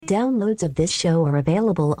Downloads of this show are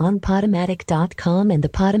available on Podomatic.com and the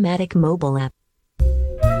Podomatic mobile app.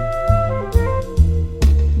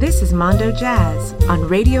 This is Mondo Jazz on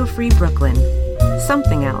Radio Free Brooklyn.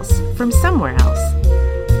 Something else from somewhere else.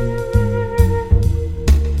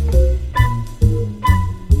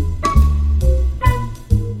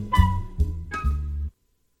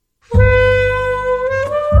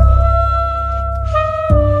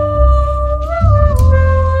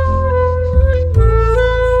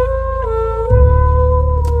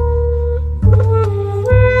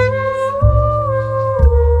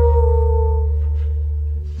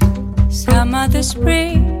 The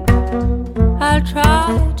spring I'll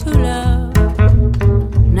try to love.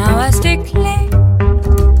 Now I stick cling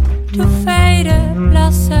to faded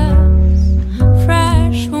blossoms,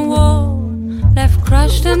 fresh and warm, left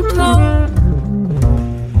crushed and torn,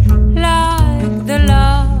 like the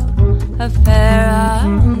love affair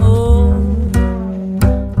I'm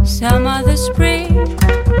on. Some other spring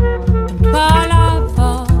and twilight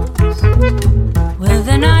falls, will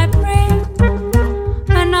the night bring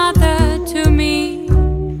another to me?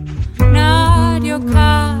 Not your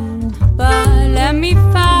kind, but let me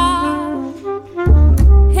find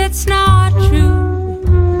it's not true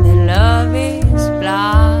that love is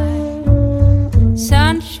blind.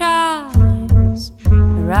 Sun shines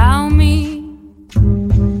around me,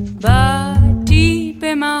 but deep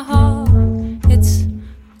in my heart it's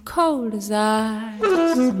cold as ice.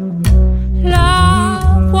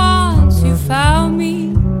 Love, once you found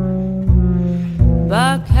me,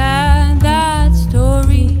 but can that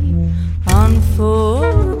story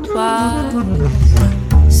unfold twice?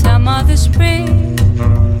 Some other spring,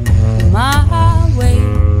 my way,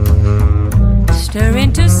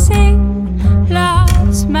 stirring to sing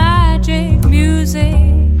love's magic music,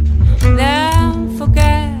 then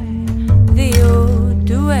forget the old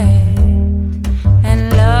duet and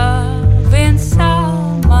love in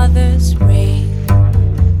some other spring.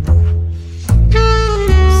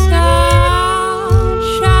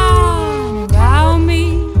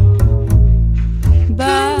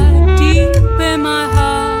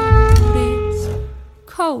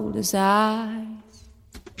 Cold as ice.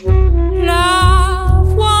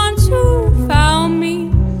 Love, once you found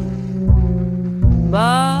me,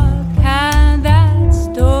 but can that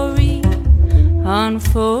story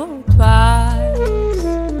unfold twice?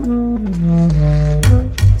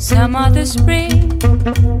 Some other spring,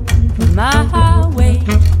 my way,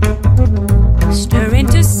 stirring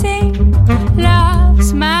to sing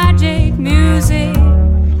love's magic music,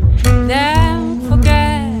 then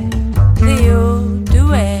forget the old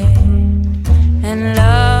and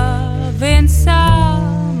love in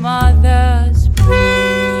some other spring.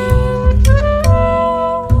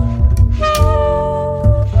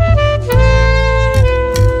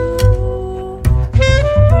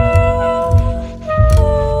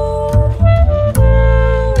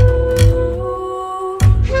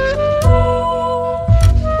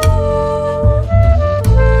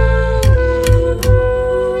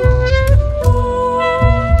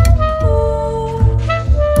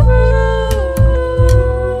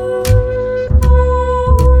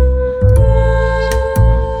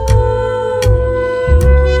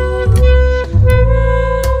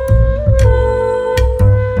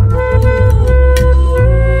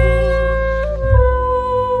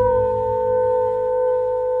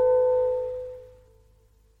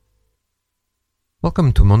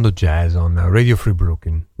 Welcome to Mondo Jazz on Radio Free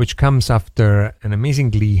Brooklyn, which comes after an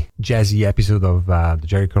amazingly jazzy episode of the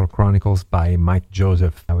Jericho Chronicles by Mike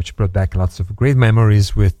Joseph, which brought back lots of great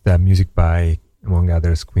memories with music by, among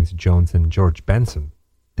others, Quincy Jones and George Benson.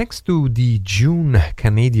 Thanks to the June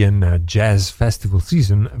Canadian Jazz Festival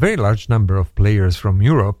season, a very large number of players from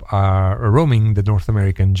Europe are roaming the North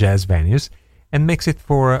American jazz venues and makes it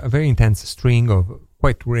for a very intense string of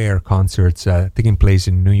quite rare concerts taking place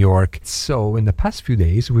in New York. So in the past few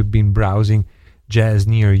days, we've been browsing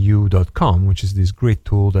jazznearyou.com, which is this great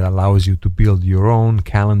tool that allows you to build your own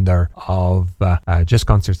calendar of jazz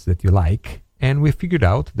concerts that you like. And we figured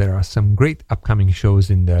out there are some great upcoming shows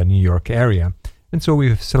in the New York area. And so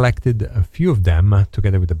we've selected a few of them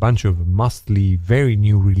together with a bunch of mostly very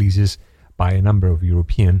new releases by a number of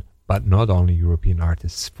European, but not only European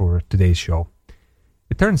artists for today's show.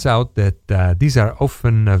 It turns out that these are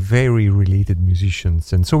often very related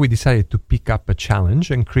musicians, and so we decided to pick up a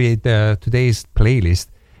challenge and create today's playlist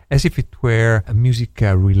as if it were a music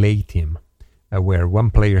relay team, where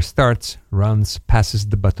one player starts, runs, passes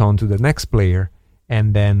the baton to the next player,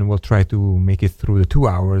 and then we'll try to make it through the 2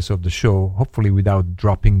 hours of the show, hopefully without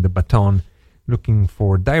dropping the baton, looking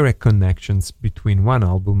for direct connections between one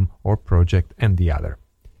album or project and the other.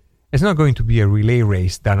 It's not going to be a relay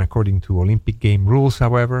race done according to Olympic game rules,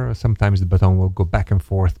 however. Sometimes the baton will go back and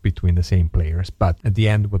forth between the same players, but at the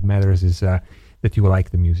end what matters is that you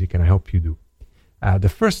like the music, and I hope you do. The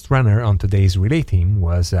first runner on today's relay team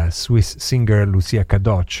was Swiss singer Lucia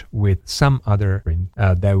Cadoch with Some Other.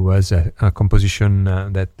 That was a composition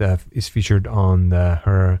that is featured on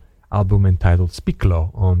her album entitled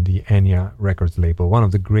Spiclo on the Enya Records label, one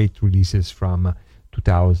of the great releases from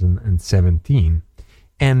 2017.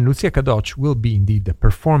 And Lucia Cadoch will be indeed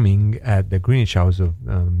performing at the Greenwich House of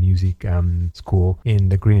Music School in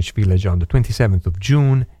the Greenwich Village on the 27th of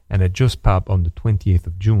June and at Joe's Pub on the 28th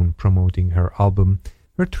of June, promoting her album.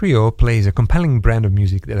 Her trio plays a compelling brand of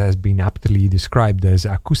music that has been aptly described as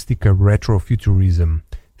acoustic retrofuturism.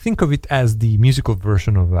 Think of it as the musical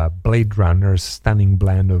version of Blade Runner's stunning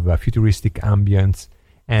blend of futuristic ambience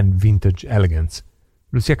and vintage elegance.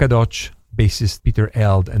 Lucia Cadoch, bassist Peter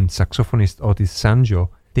Eld, and saxophonist Otis Sanjo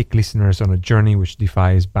take listeners on a journey which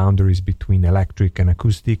defies boundaries between electric and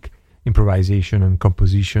acoustic, improvisation and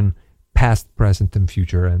composition, past, present and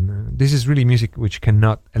future, and this is really music which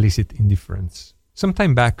cannot elicit indifference. Some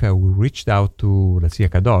time back we reached out to Lucia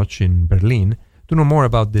Cadoch in Berlin to know more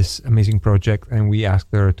about this amazing project, and we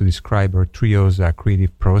asked her to describe her trio's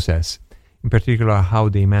creative process, in particular how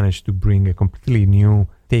they managed to bring a completely new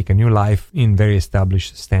take, a new life in very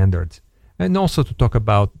established standards, and also to talk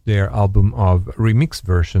about their album of remix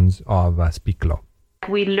versions of Spiclo.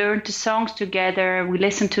 We learned the songs together, we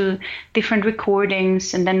listened to different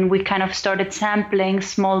recordings, and then we kind of started sampling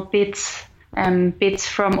small bits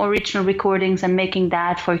from original recordings and making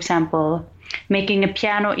that, for example, making a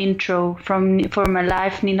piano intro from a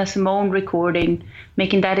live Nina Simone recording,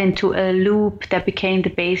 making that into a loop that became the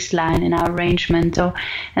bass line in our arrangement. So,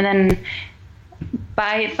 and then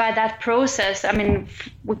by that process, I mean,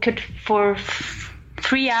 we could for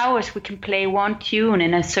 3 hours we can play one tune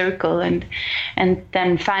in a circle, and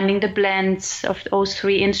then finding the blends of those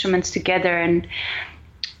three instruments together, and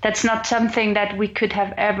that's not something that we could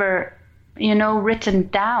have ever, written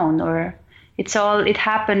down, or it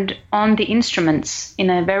happened on the instruments in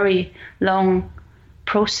a very long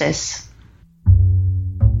process.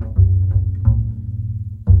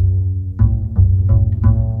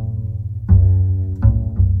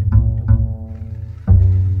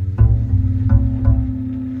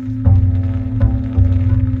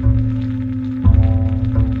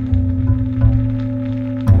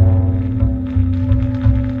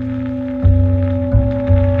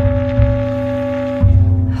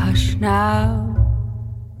 Now,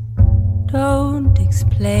 don't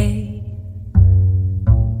explain,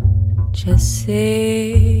 just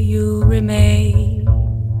say you remain.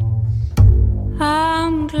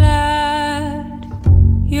 I'm glad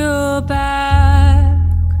you're back,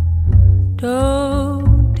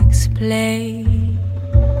 don't explain.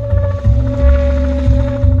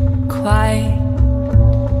 Quiet,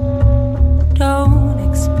 don't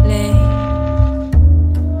explain.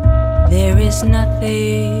 There is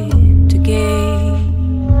nothing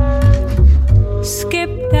gain. Skip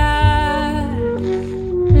that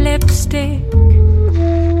lipstick,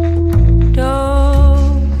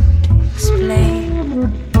 don't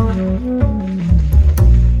explain.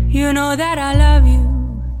 You know that I love you,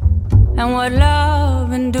 and what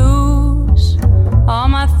love induce. All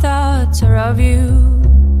my thoughts are of you,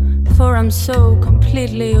 for I'm so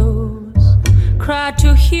completely yours. Cry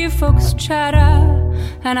to hear folks chatter,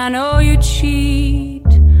 and I know you cheat.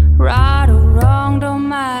 Right or wrong don't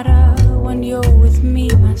matter when you're with me,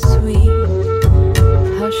 my sweet.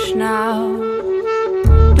 Hush now,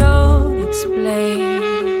 don't explain.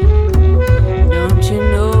 Don't you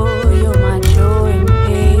know you're my joy and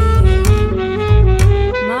pain?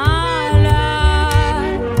 My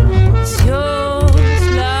life is yours,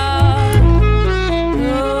 love.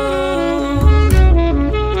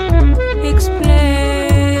 Don't explain.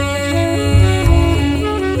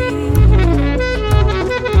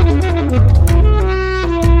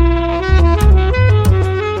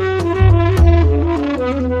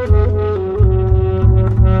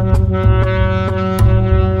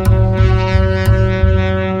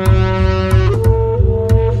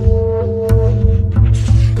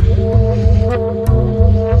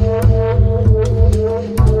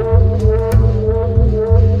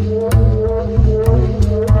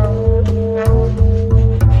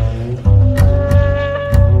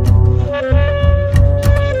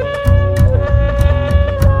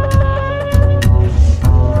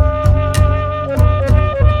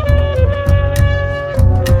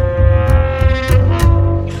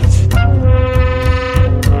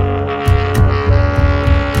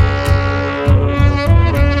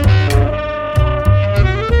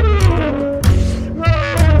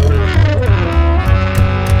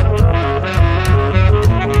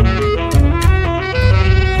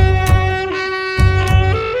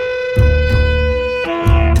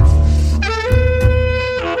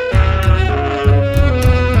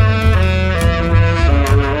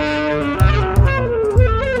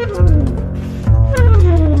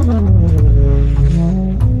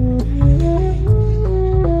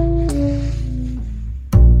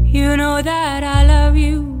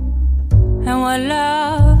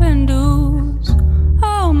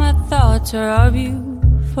 thoughts are of you,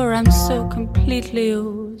 for I'm so completely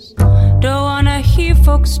yours. Don't wanna hear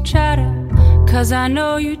folks chatter, 'cause I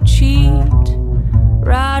know you cheat.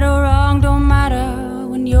 Right or wrong don't matter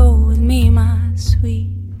when you're with me, my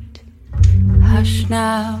sweet. Hush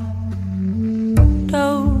now,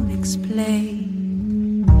 don't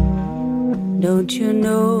explain. Don't you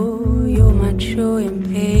know you're my joy and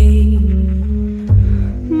pain?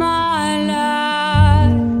 My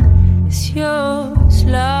life is yours,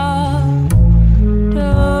 love.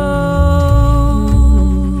 Don't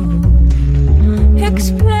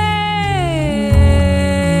explain.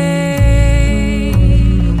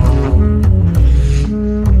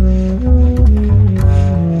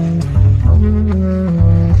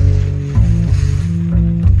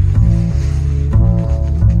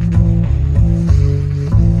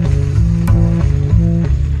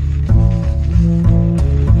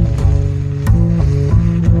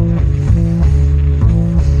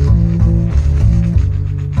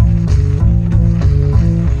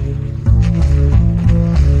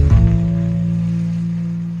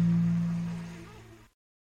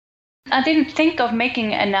 I didn't think of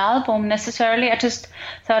making an album necessarily. I just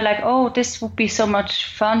thought like, oh, this would be so much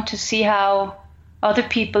fun to see how other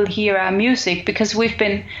people hear our music, because we've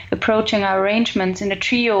been approaching our arrangements in the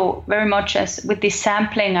trio very much as with this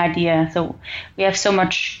sampling idea. So we have so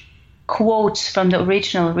much quotes from the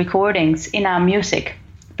original recordings in our music,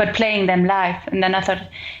 but playing them live. And then I thought,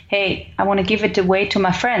 hey, I want to give it away to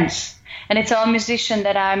my friends. And it's all musicians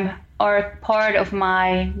that are part of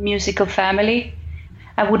my musical family.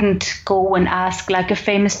 I wouldn't go and ask like a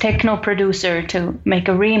famous techno producer to make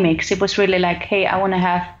a remix. It was really like, hey, I want to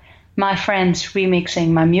have my friends remixing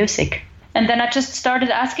my music. And then I just started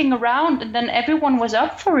asking around, and then everyone was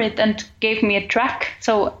up for it and gave me a track.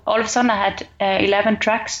 So all of a sudden I had 11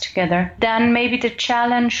 tracks together. Then maybe the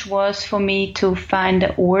challenge was for me to find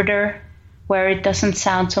an order where it doesn't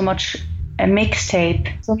sound so much a mixtape.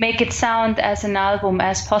 So make it sound as an album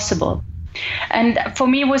as possible. And for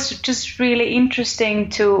me, it was just really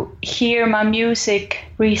interesting to hear my music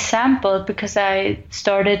resampled, because I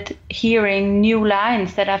started hearing new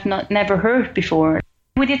lines that I've never heard before.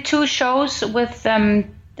 We did 2 shows with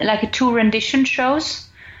like 2 rendition shows.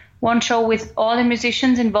 One show with all the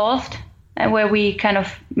musicians involved, where we kind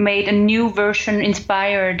of made a new version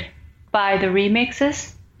inspired by the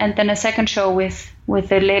remixes, and then a second show with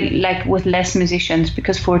less musicians,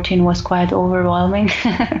 because 14 was quite overwhelming.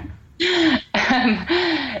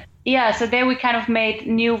 So there we kind of made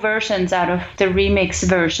new versions out of the remix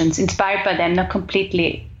versions, inspired by them, not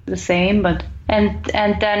completely the same, but and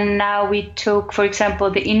then now we took, for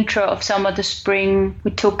example, the intro of Some of the Spring,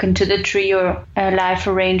 we took into the trio live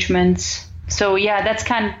arrangements. So yeah,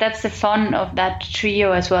 that's the fun of that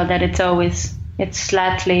trio as well, that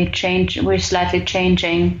we're slightly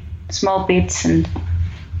changing small bits, and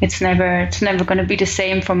it's never going to be the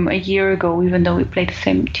same from a year ago, even though we play the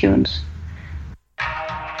same tunes.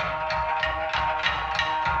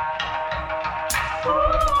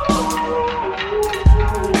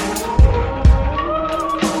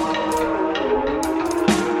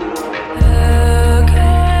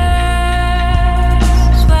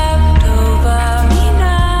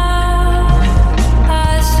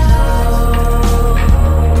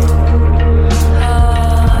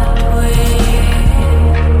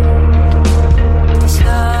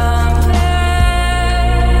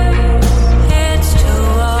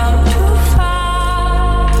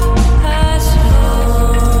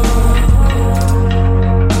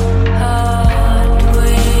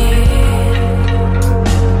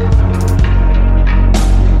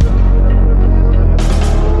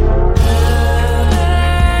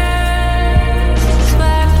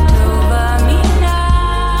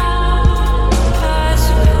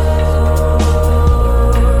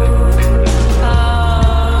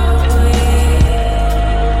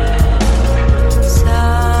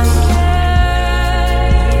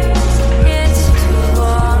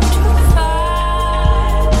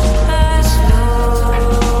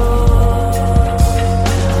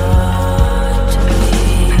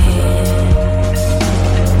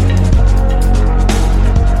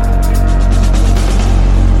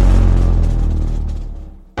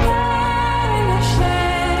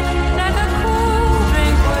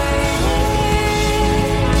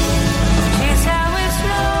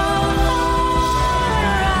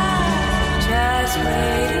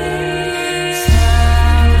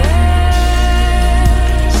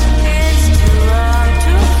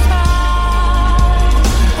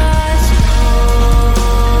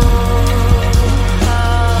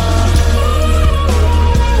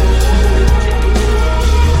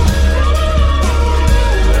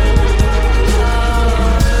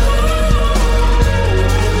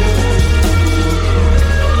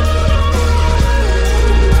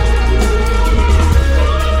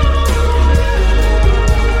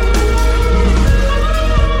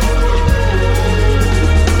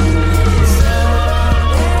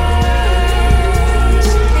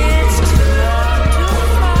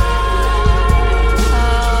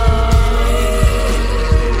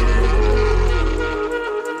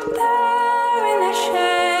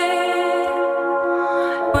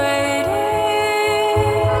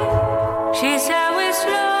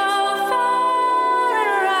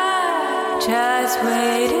 just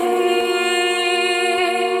waiting.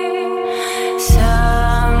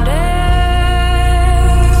 Some days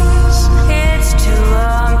it's too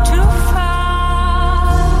long to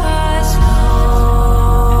find a slow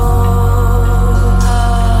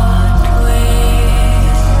heart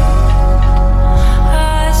wait,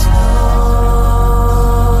 a slow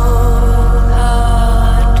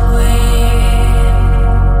heart wait.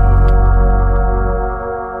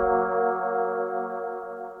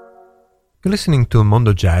 You're listening to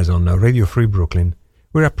Mondo Jazz on Radio Free Brooklyn.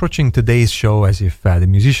 We're approaching today's show as if the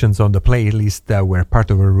musicians on the playlist were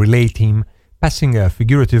part of a relay team, passing a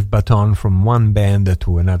figurative baton from one band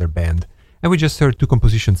to another band. And we just heard two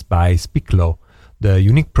compositions by Speak Low, the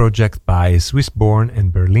unique project by Swiss-born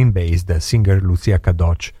and Berlin-based singer Lucia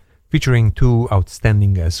Kadoch, featuring two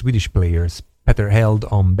outstanding Swedish players, Peter Held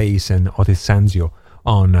on bass and Otis Sanzio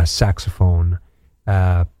on saxophone.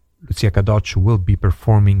 Lucia Kadoch will be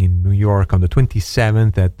performing in New York on the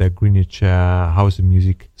 27th at the Greenwich House of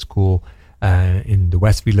Music School in the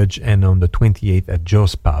West Village, and on the 28th at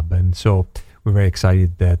Joe's Pub. And so we're very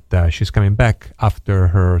excited that she's coming back after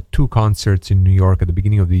her two concerts in New York at the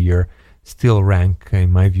beginning of the year, still rank,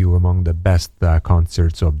 in my view, among the best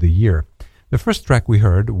concerts of the year. The first track we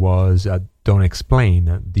heard was Don't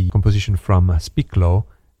Explain, the composition from Speak Low.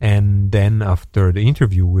 And then after the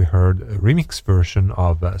interview, we heard a remix version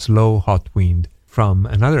of Slow Hot Wind from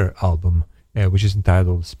another album, which is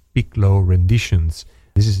entitled Speak Low Renditions.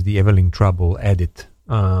 This is the Evelyn Trouble edit.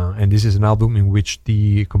 And this is an album in which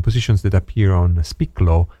the compositions that appear on Speak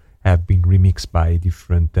Low have been remixed by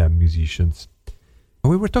different musicians.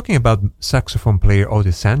 We were talking about saxophone player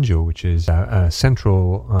Otis Sanzio, which is a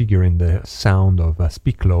central figure in the sound of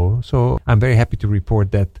Speak Low. So I'm very happy to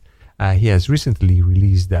report that he has recently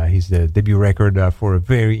released his debut record for a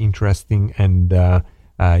very interesting and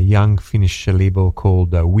young Finnish label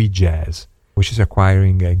called We Jazz, which is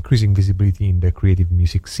acquiring increasing visibility in the creative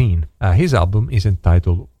music scene. His album is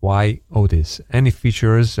entitled Why Otis, and it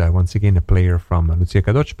features, once again, a player from Lucia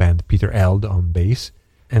Kadoch band, Peter Eld on bass,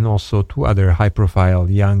 and also two other high-profile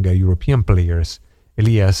young European players,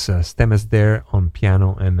 Elias Stemesder on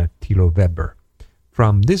piano and Thilo Weber.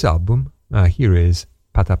 From this album, here is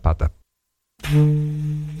Pata Pata.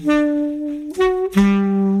 Thank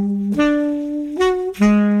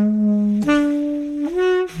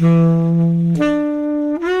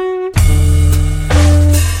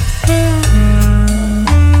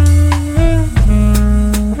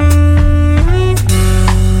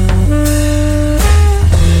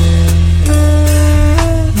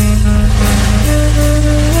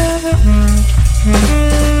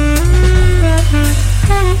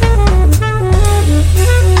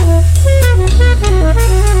you.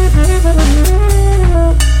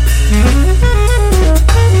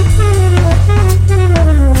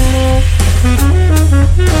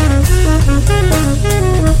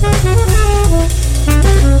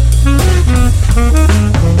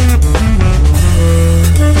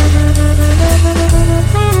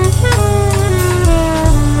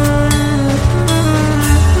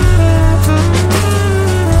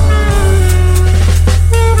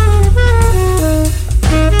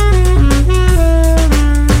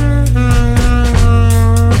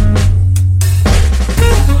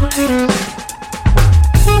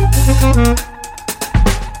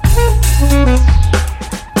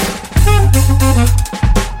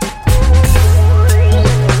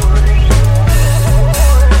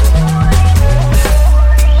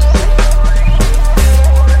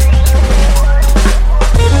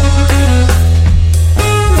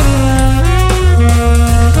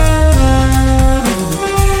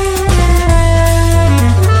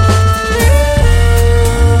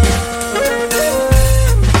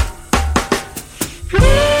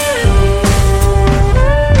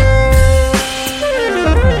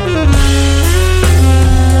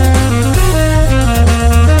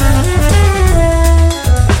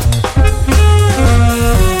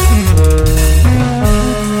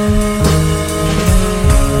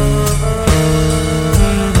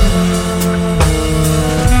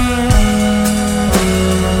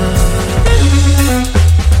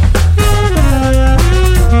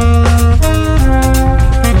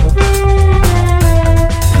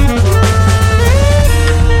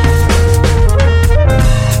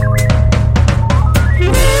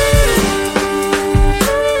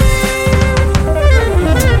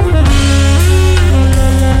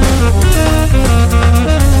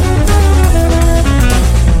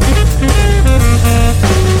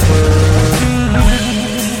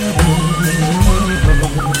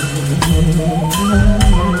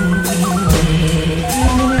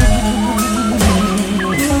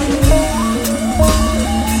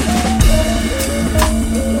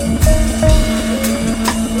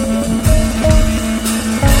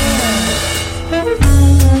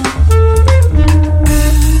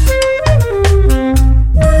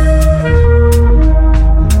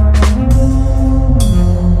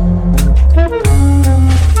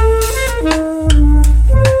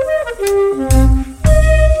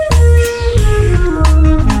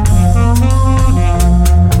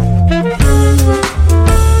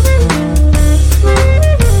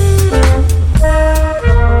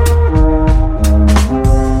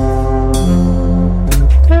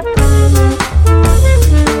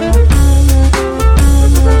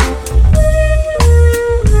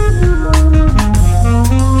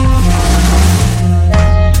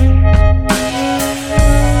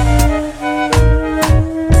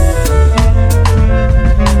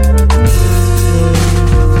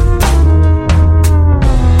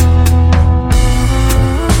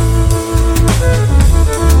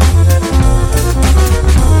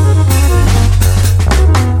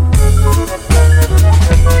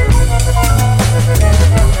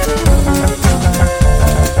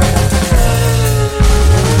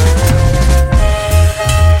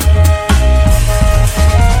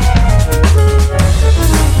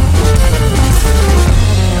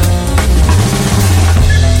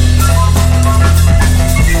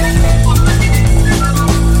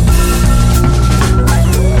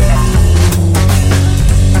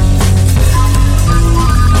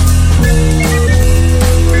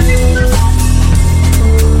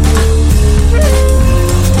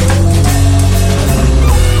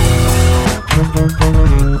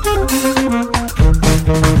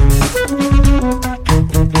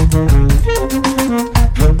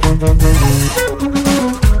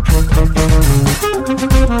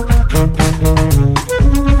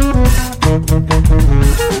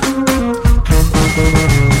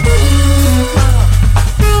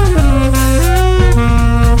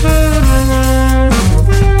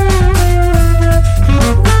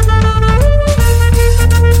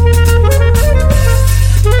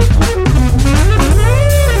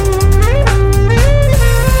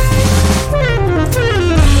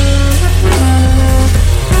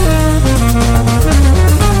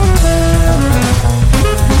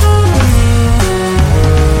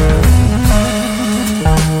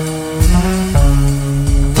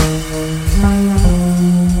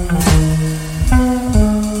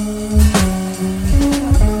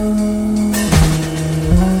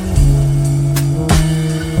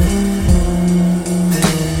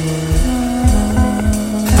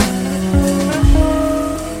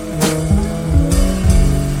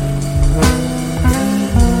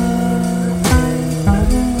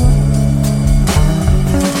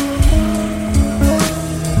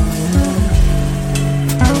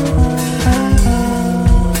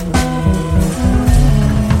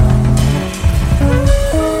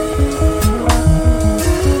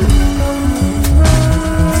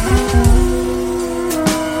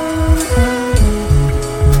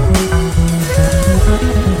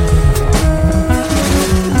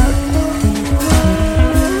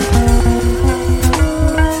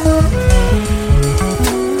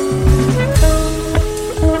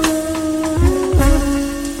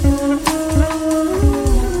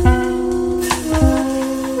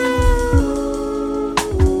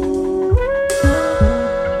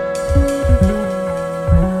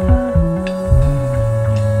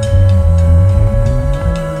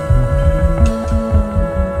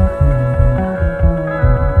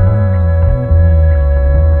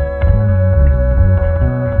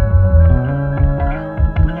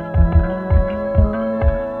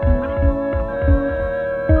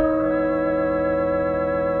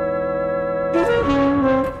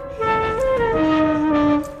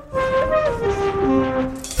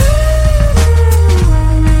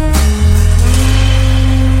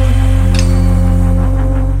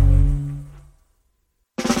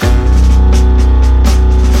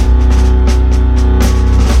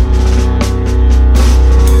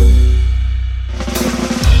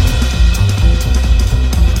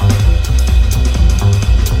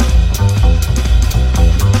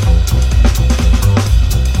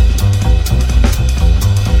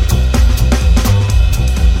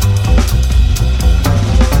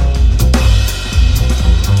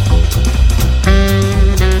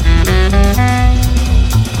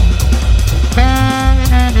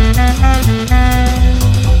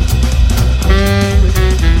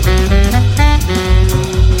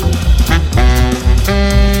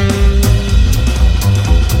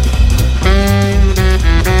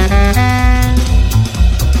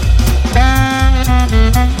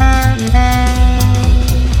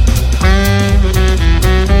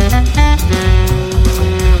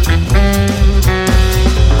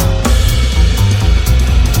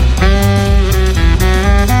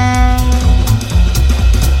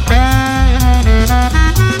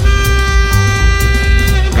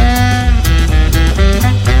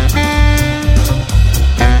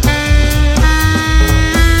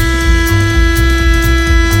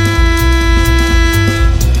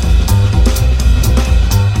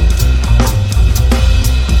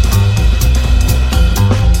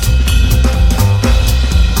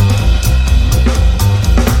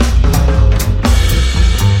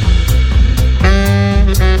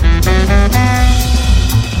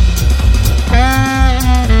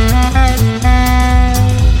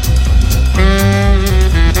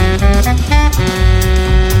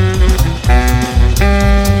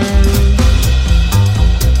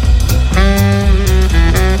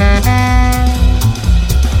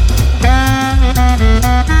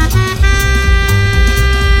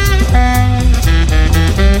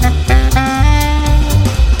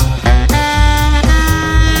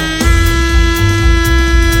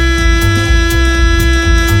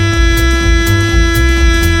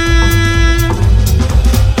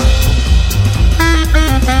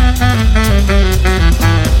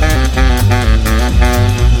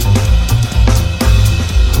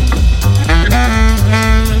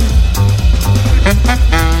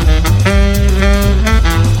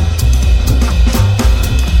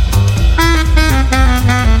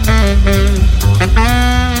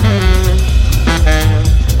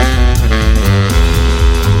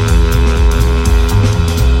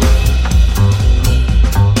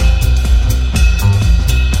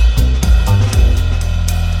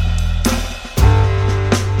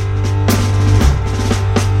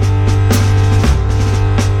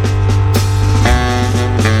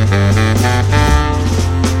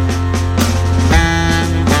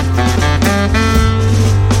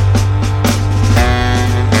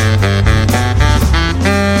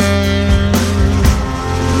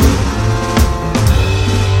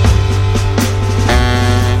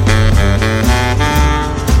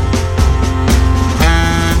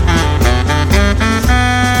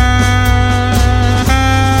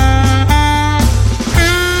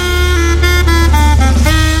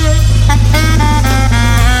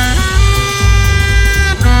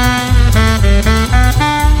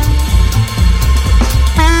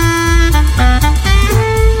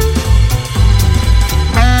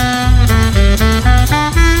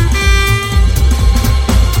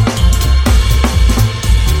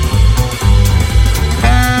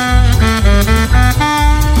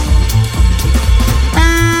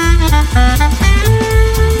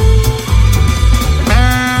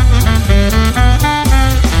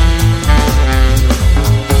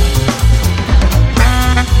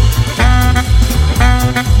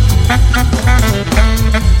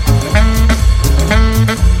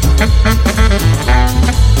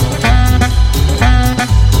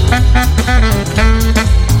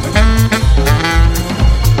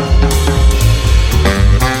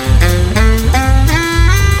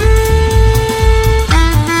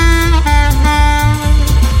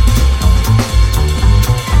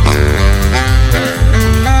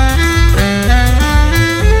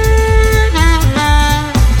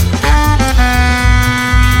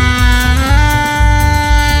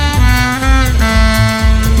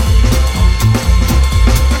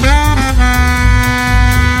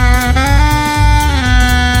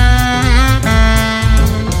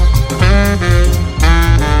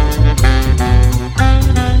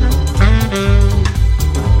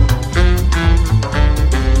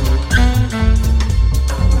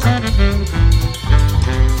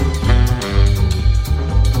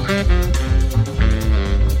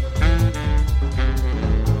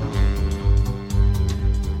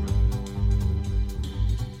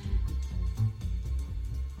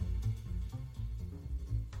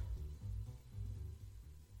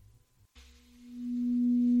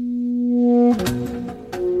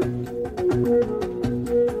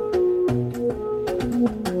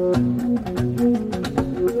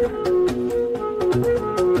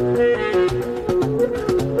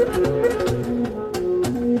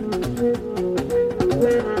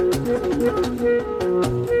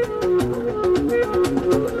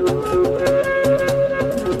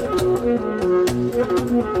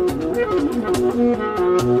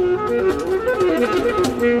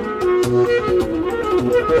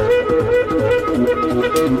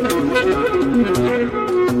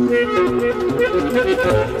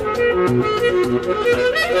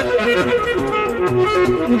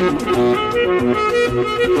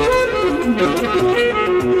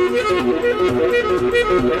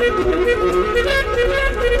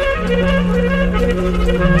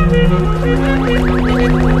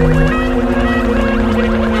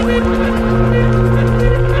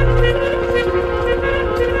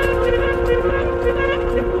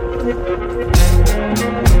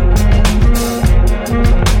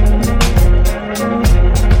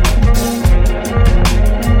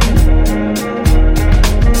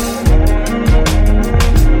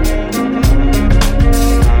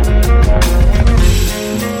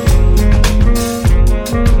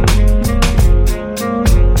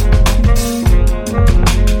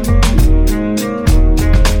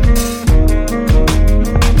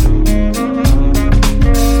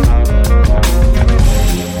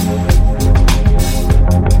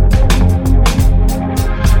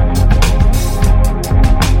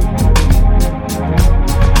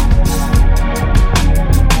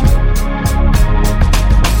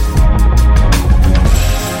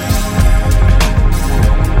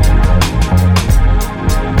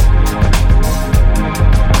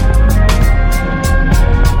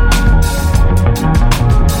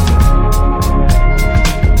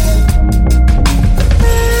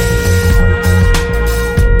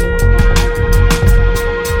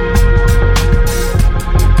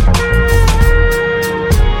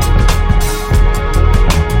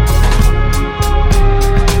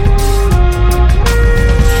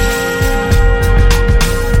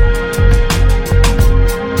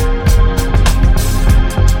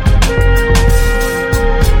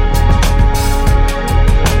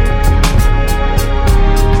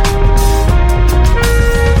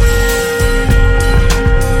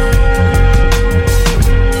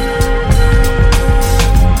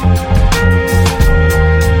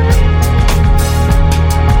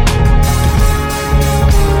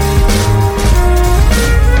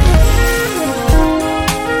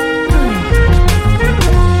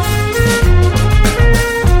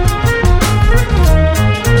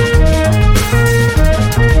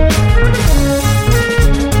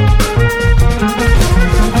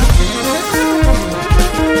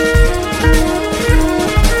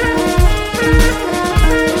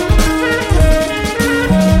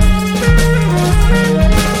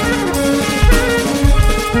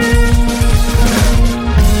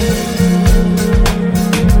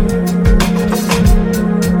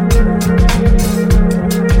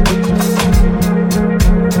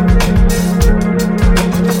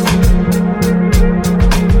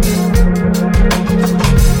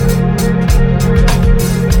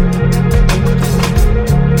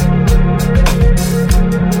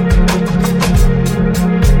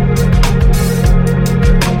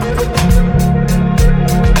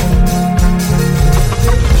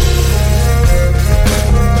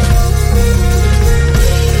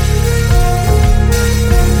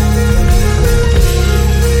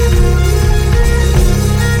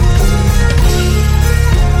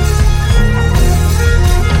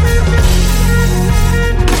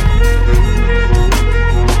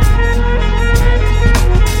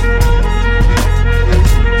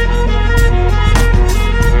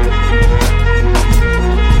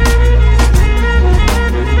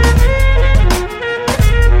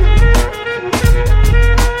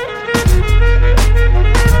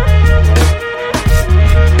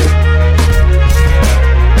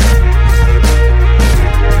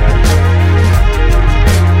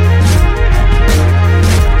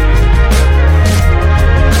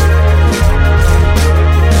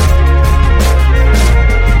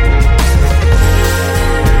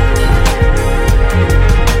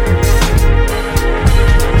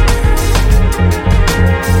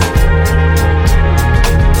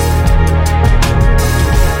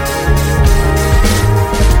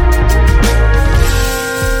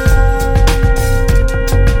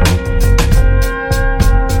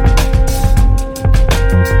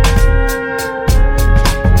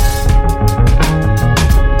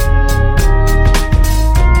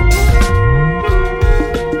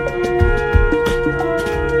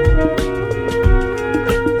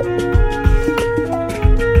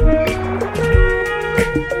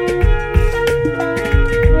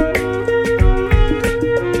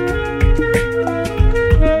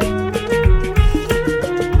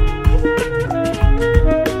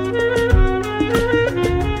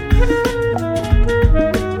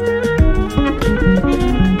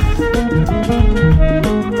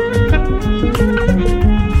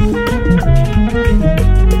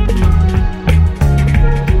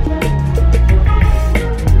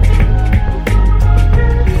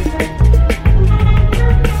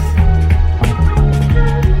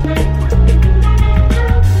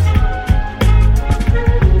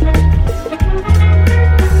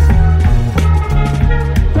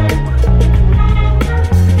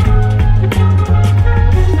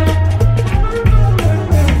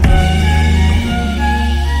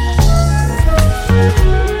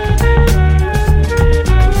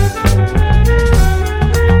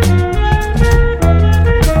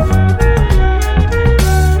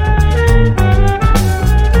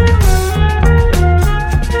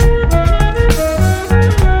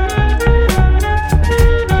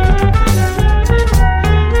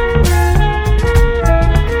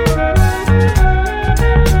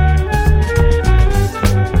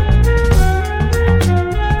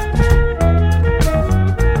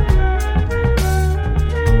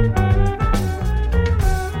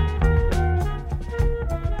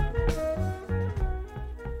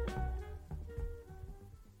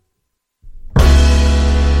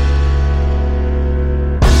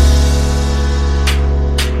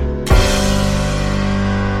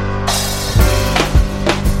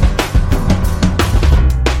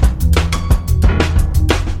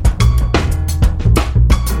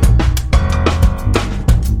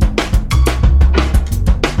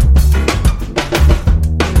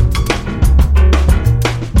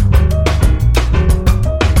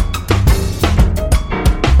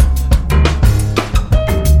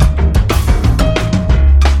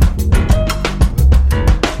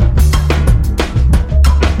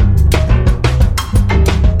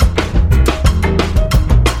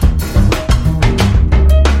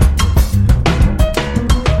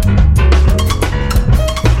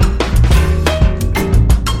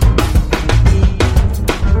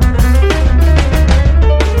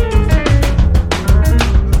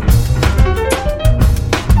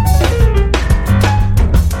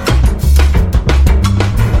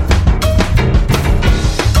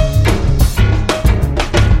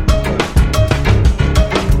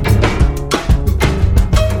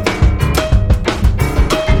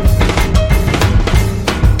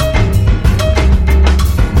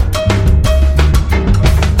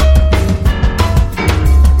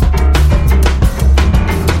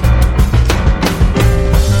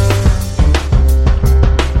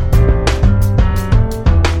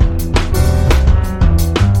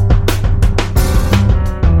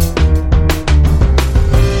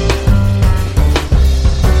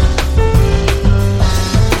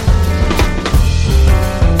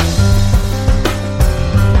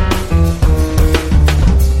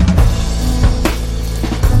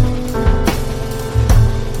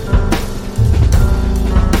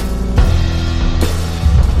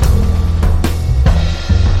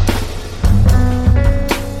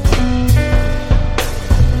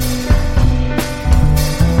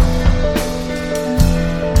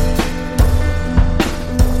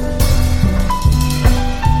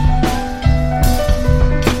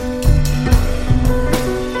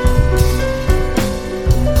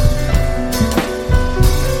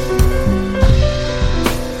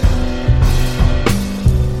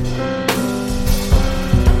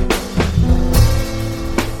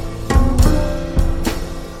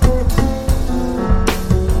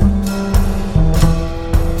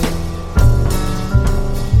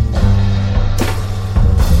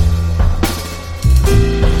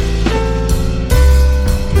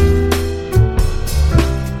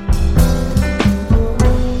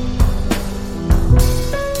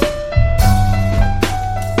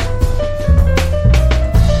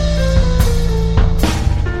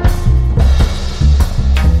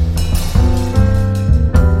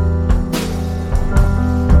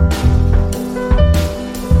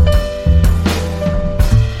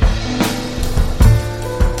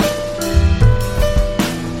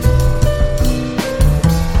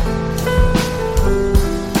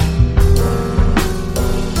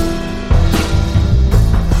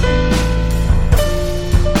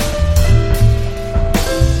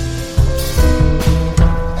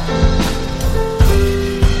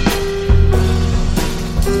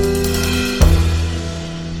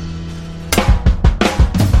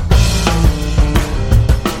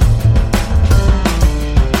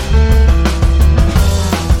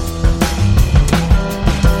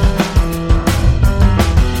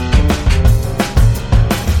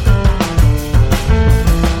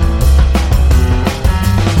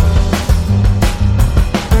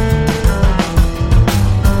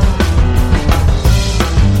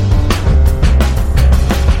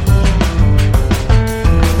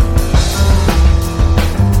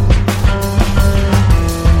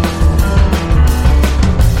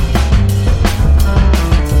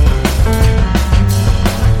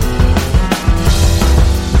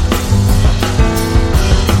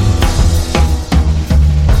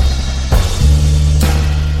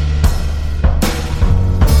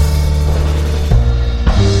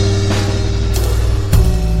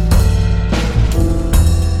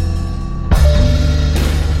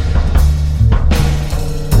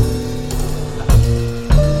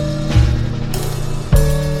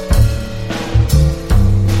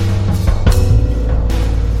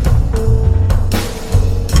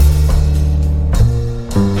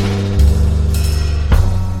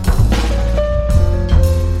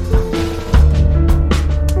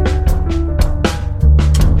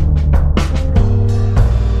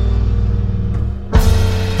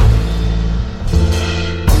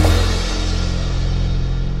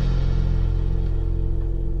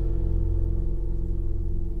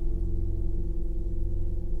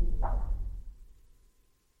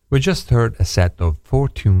 We just heard a set of 4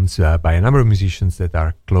 tunes by a number of musicians that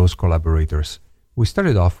are close collaborators. We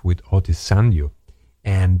started off with Otis Sandio,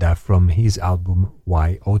 and from his album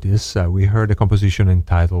Why Otis, we heard a composition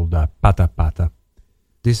entitled Pata Pata.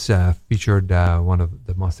 This featured one of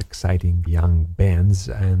the most exciting young bands,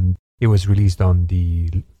 and it was released on the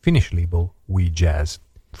Finnish label We Jazz.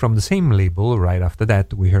 From the same label, right after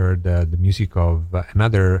that, we heard the music of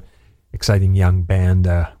another exciting young band,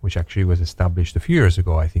 which actually was established a few years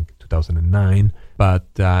ago, I think 2009, but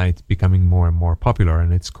it's becoming more and more popular,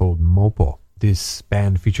 and it's called Mopo. This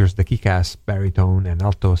band features the kick-ass baritone and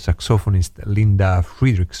alto saxophonist Linda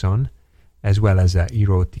Fridriksson, as well as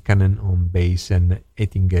Iiro Tikkanen on bass and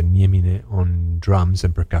Ettinger Nieminen on drums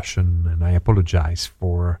and percussion, and I apologize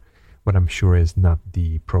for what I'm sure is not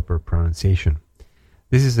the proper pronunciation.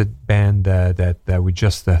 This is a band that with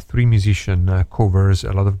just 3 musicians covers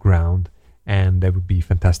a lot of ground, and that would be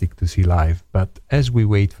fantastic to see live. But as we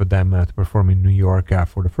wait for them to perform in New York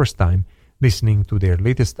for the first time, listening to their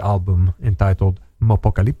latest album entitled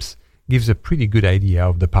Mopocalypse gives a pretty good idea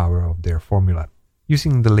of the power of their formula.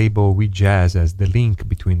 Using the label We Jazz as the link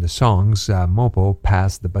between the songs, Mopo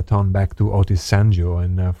passed the baton back to Otis Sandio,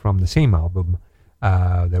 and from the same album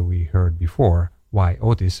that we heard before, Why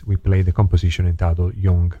Otis, we play the composition entitled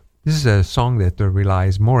Young. This is a song that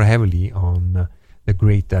relies more heavily on the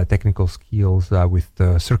great technical skills with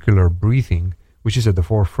circular breathing, which is at the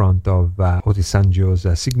forefront of Otis Sandio's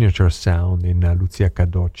signature sound in Lucia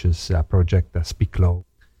Cadocci's project Speak Low.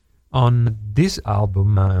 On this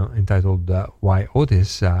album entitled Why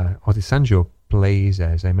Otis, Otis Sandio plays,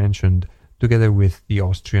 as I mentioned, together with the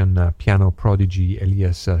Austrian piano prodigy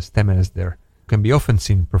Elias Stemesder, can be often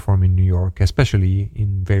seen perform in New York, especially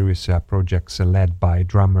in various projects led by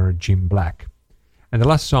drummer Jim Black. And the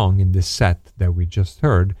last song in this set that we just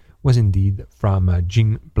heard was indeed from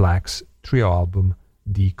Jim Black's trio album,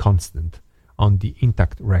 The Constant, on the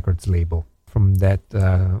Intact Records label. From that,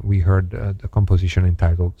 we heard the composition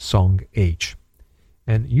entitled Song H.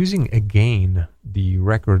 And using again the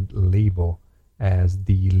record label as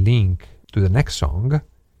the link to the next song,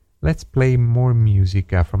 let's play more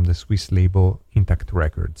music from the Swiss label Intact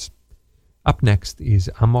Records. Up next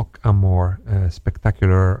is Amok Amor, a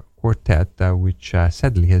spectacular quartet which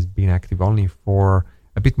sadly has been active only for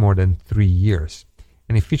a bit more than 3 years.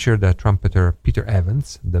 And it featured trumpeter Peter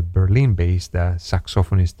Evans, the Berlin-based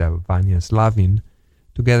saxophonist Vanya Slavin,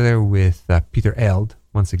 together with Peter Eld,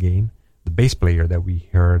 once again, the bass player that we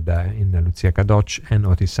heard in Lucia Cadocci and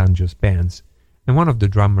Otis Sandio's bands, and one of the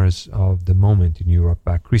drummers of the moment in Europe,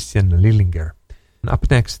 Christian Lillinger. And up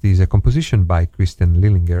next is a composition by Christian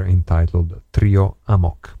Lillinger entitled Trio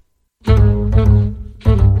Amok.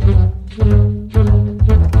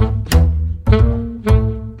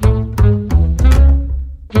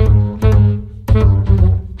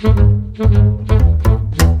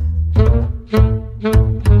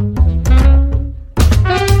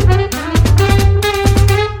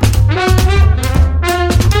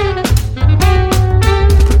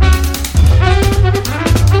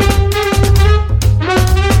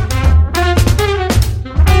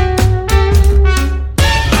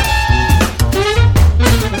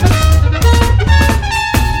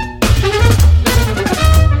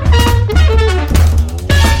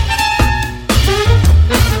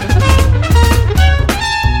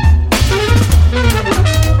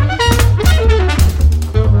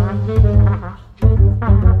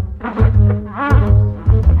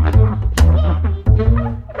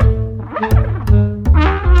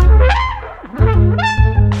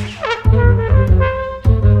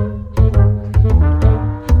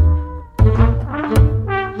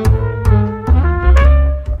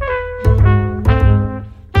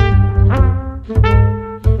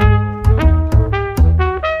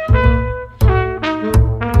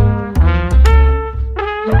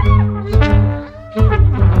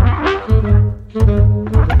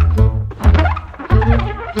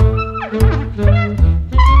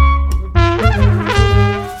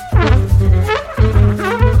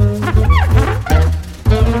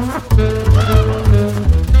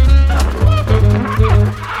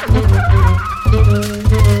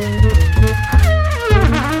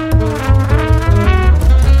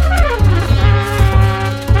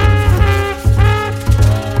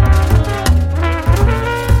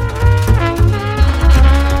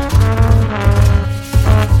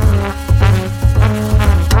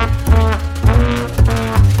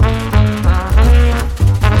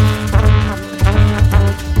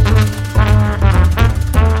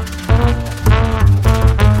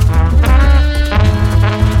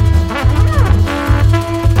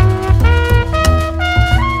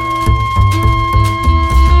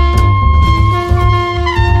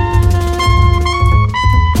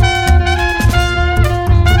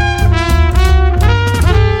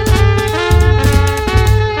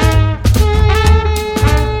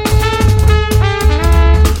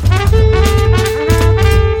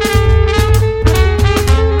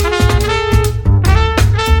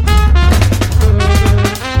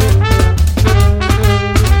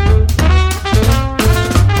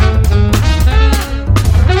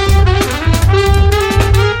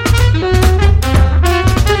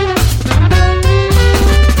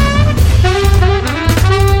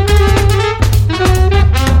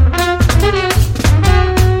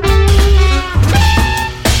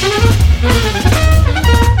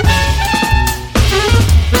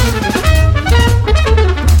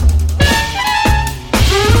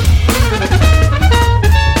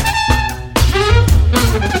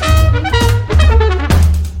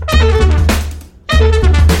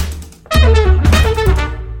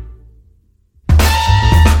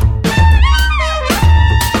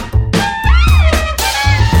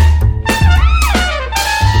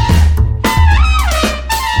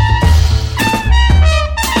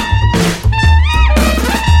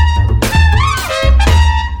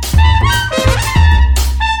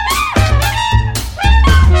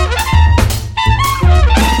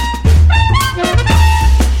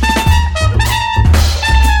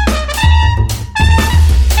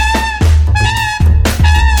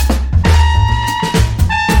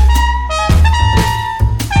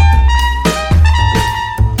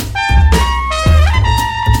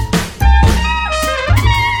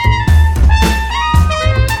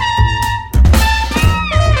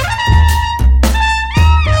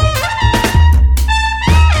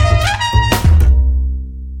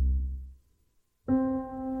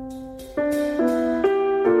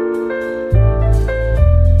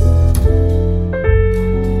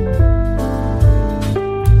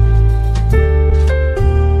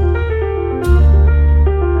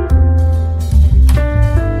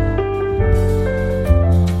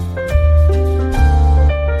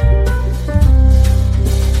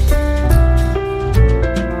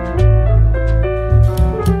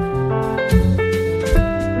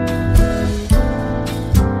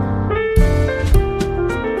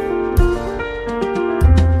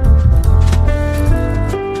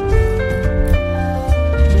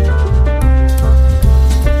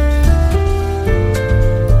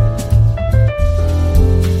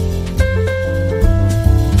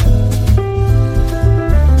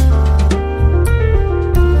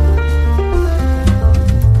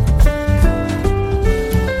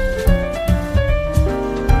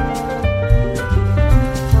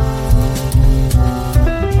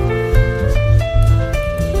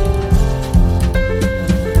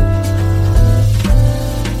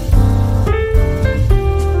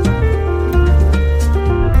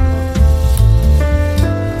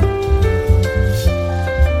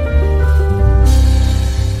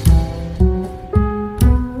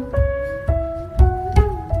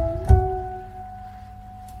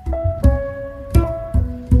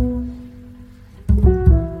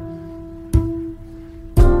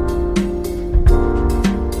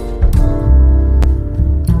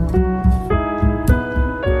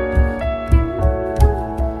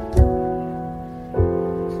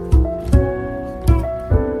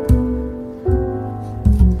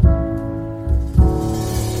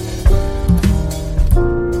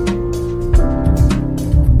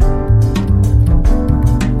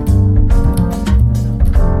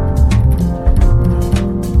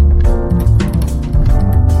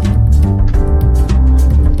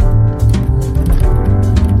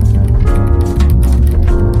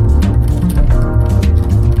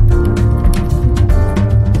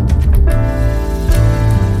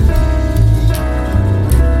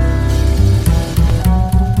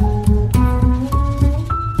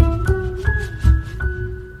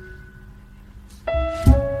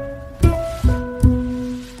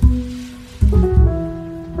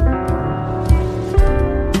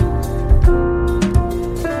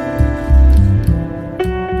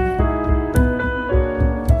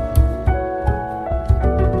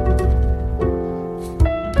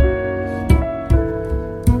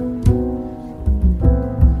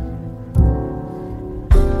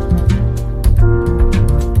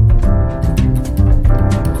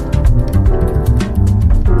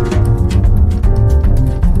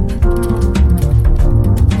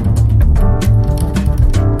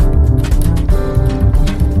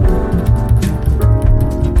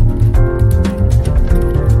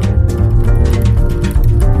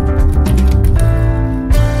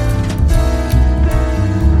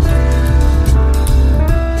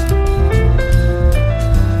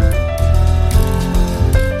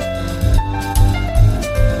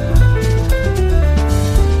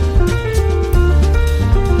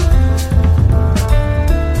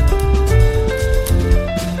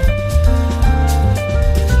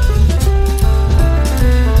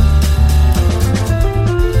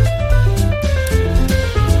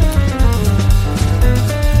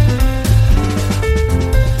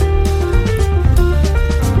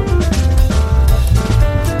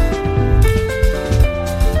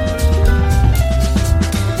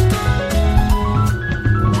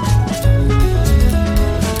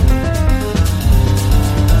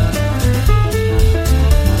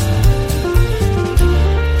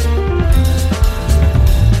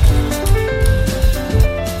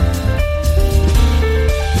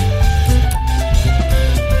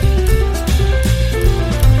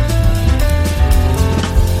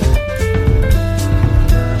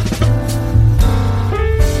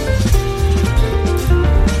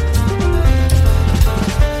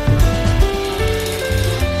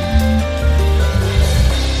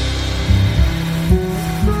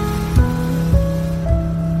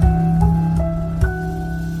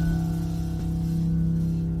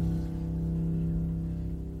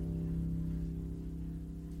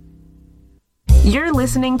 You're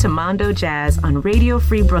listening to Mondo Jazz on Radio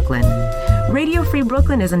Free Brooklyn. Radio Free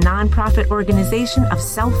Brooklyn is a nonprofit organization of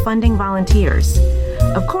self-funding volunteers.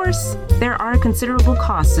 Of course, there are considerable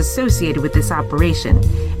costs associated with this operation,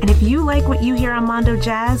 and if you like what you hear on Mondo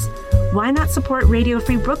Jazz, why not support Radio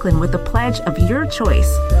Free Brooklyn with a pledge of your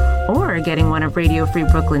choice, or getting one of Radio Free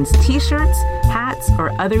Brooklyn's t-shirts, hats,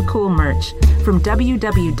 or other cool merch from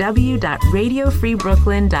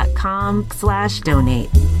www.radiofreebrooklyn.com/donate.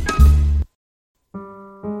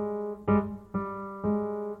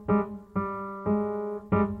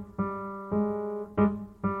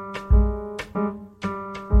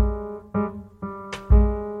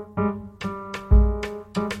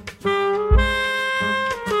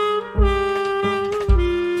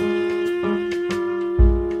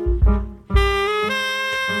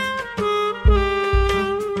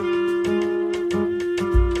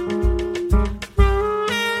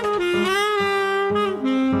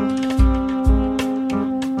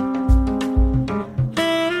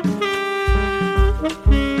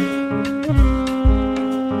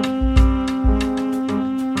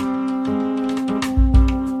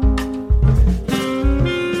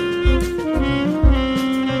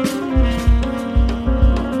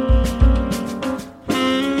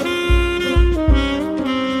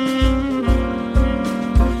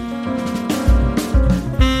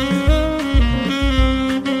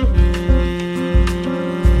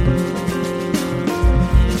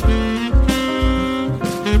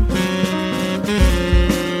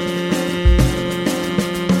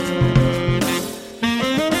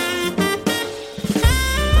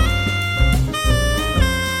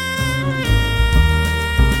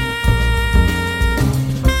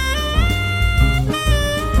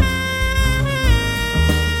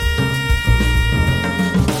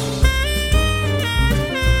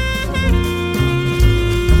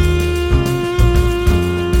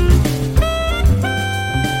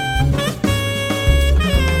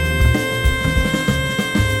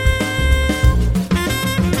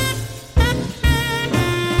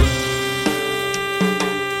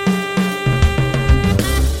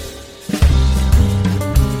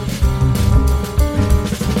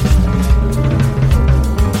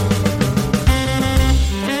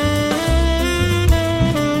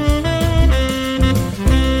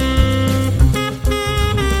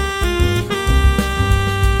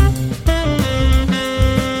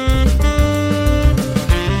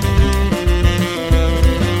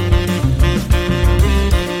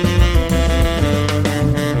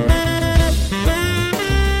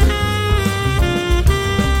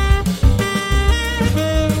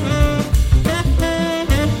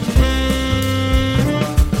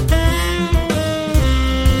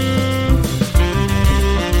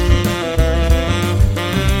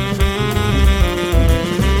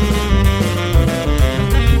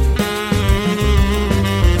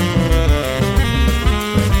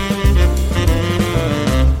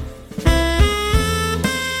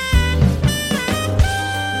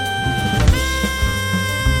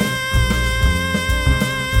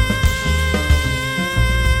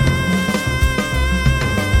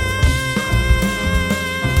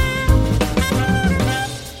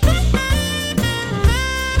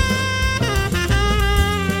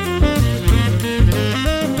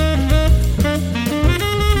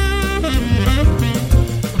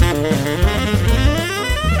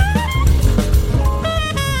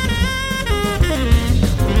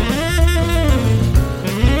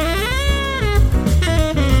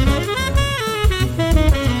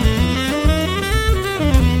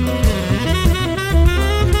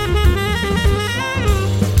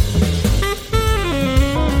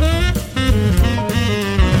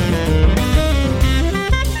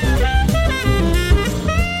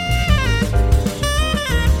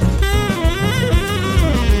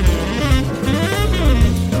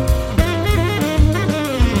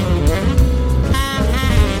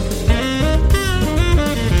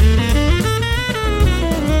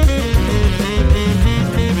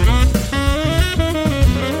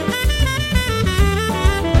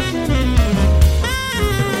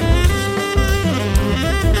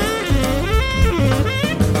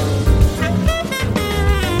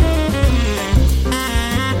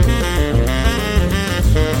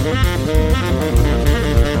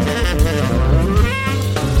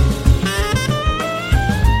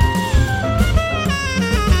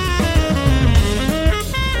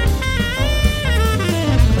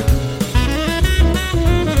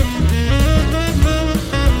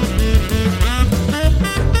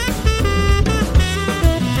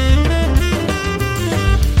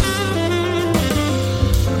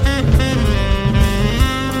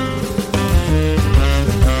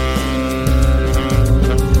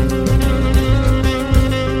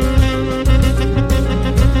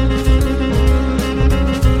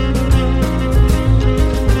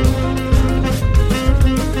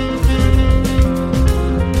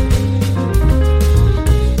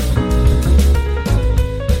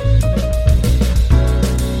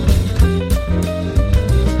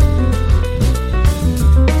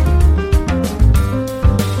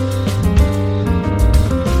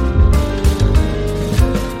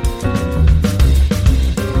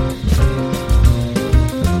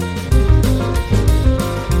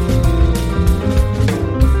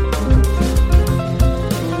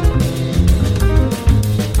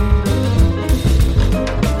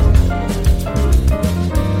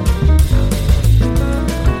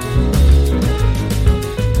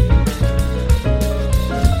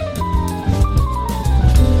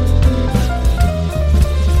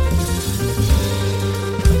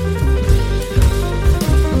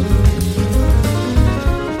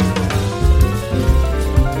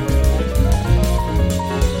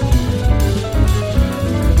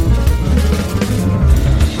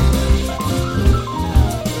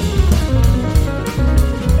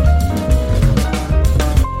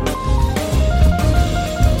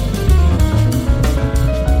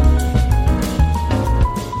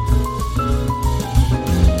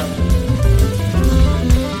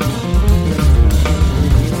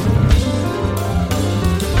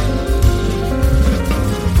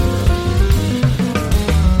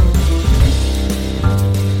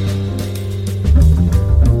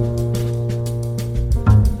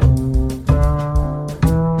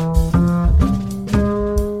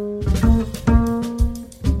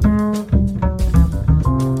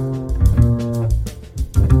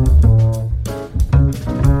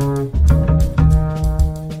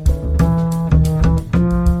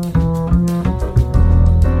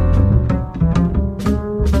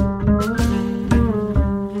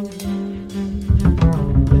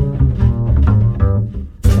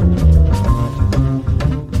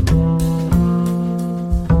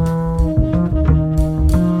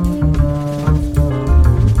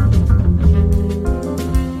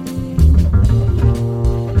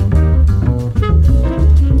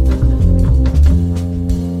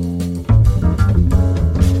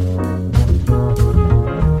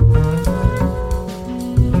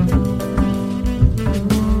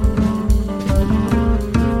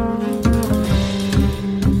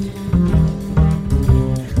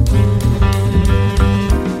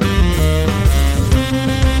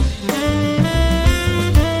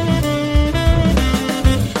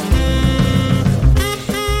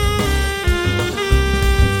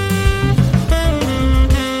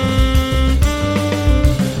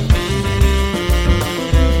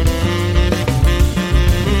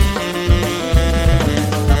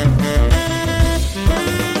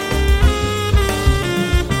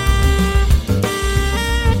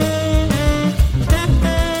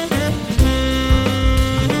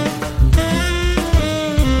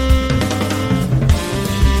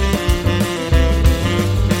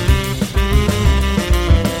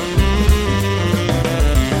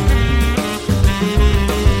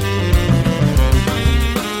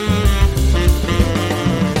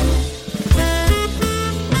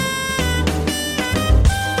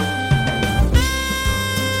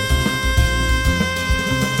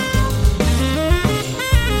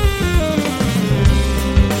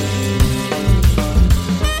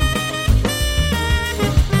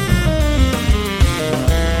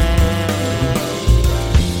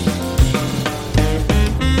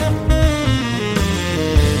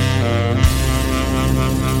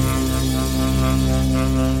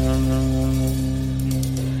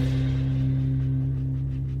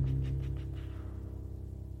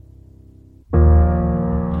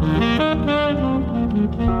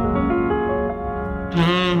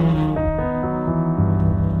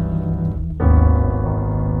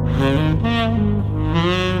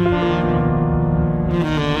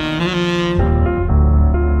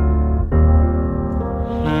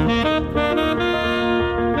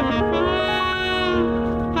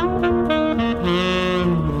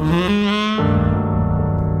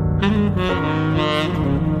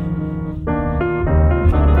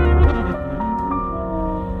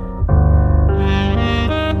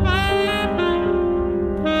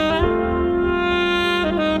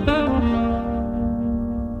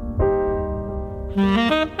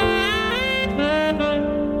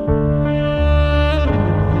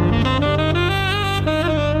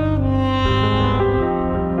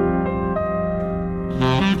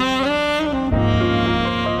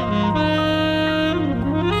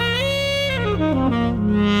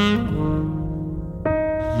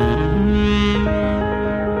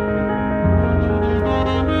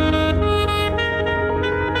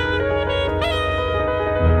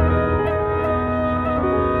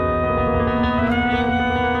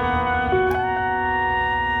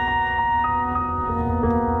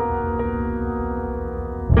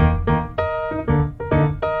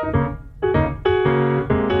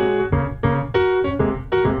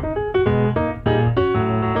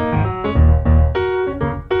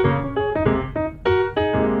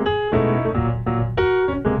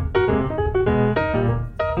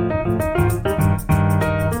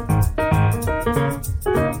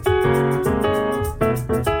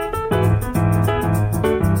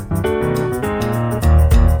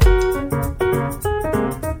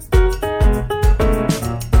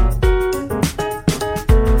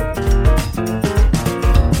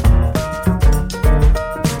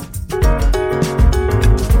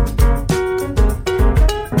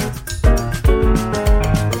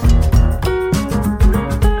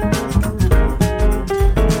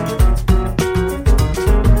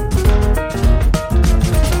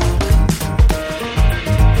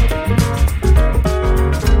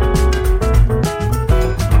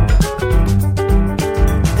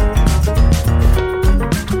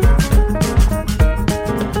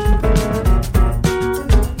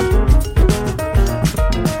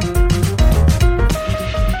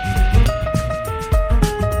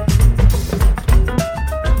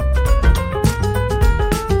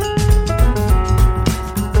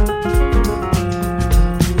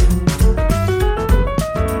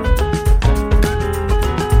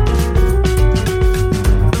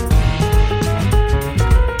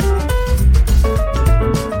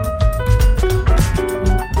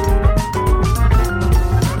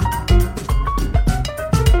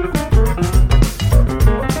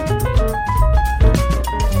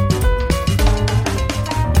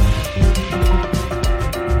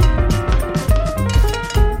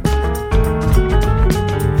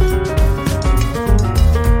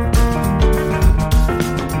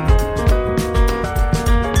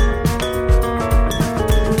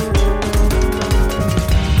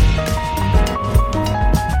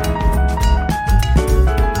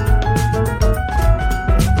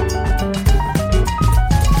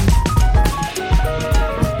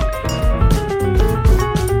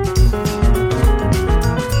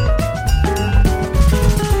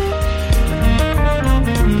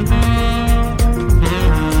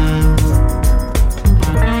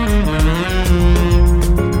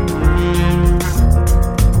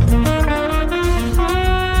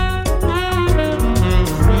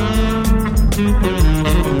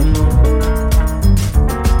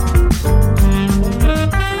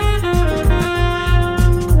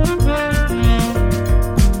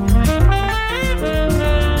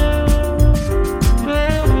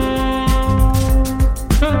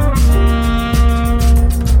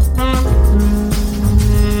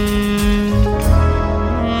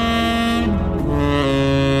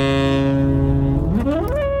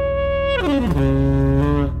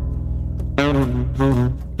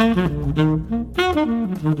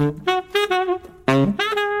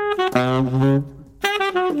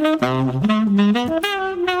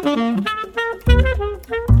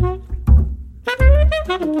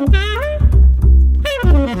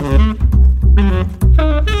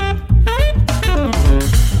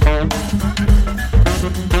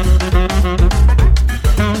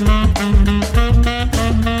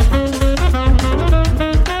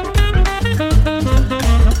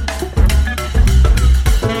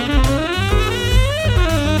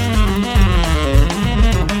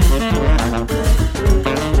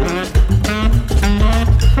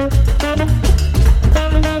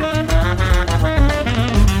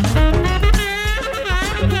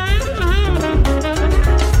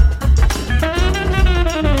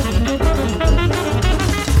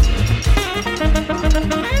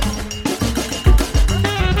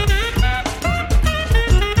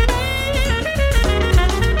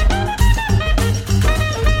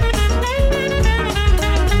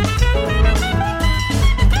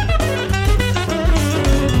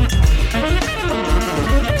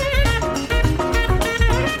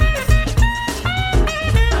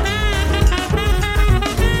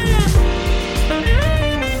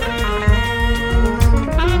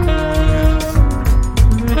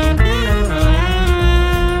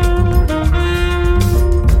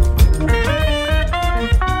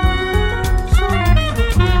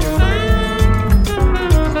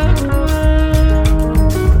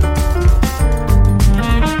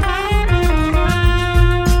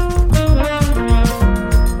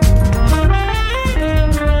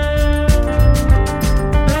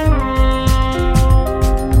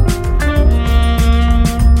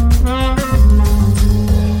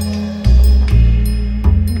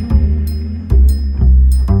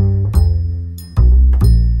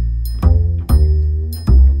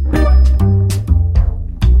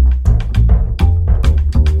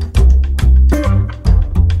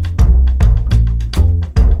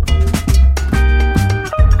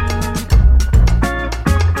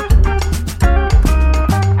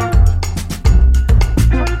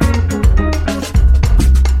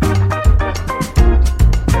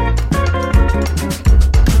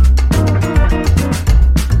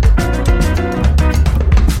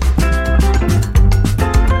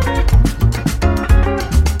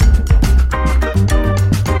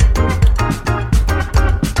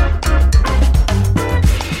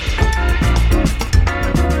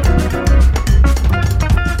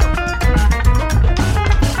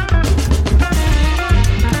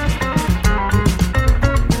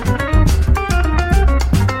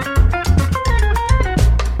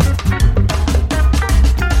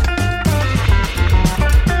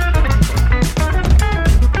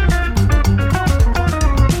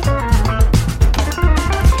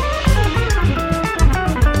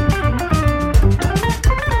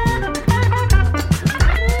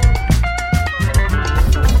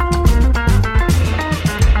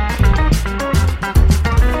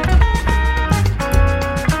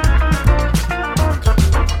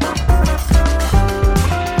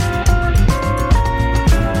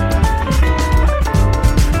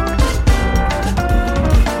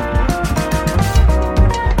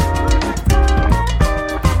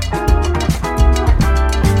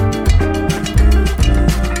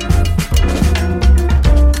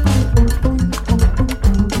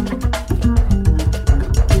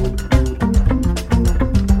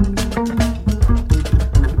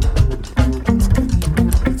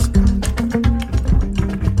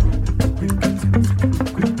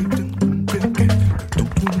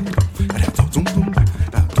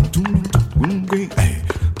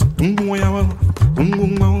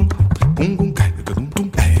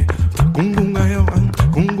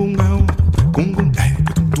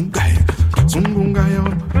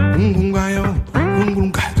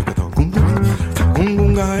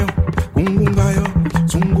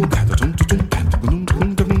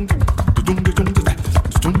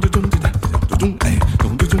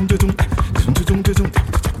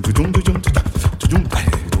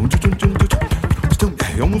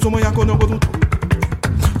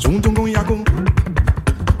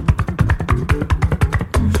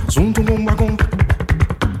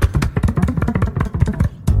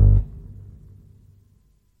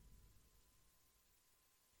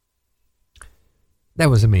 That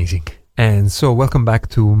was amazing. And so welcome back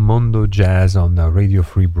to Mondo Jazz on Radio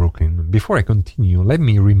Free Brooklyn. Before I continue, let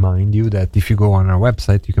me remind you that if you go on our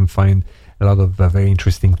website, you can find a lot of very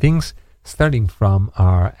interesting things, starting from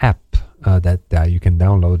our app that you can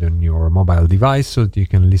download on your mobile device so that you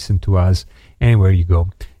can listen to us anywhere you go.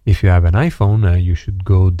 If you have an iPhone, you should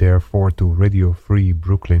go therefore to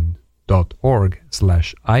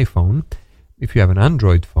radiofreebrooklyn.org/iPhone. If you have an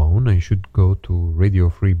Android phone, you should go to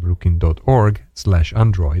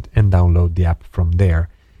radiofreebrooklyn.org/Android and download the app from there.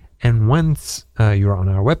 And once you're on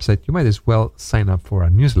our website, you might as well sign up for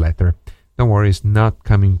our newsletter. Don't worry, it's not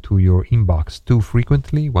coming to your inbox too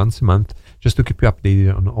frequently, once a month, just to keep you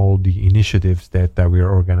updated on all the initiatives that we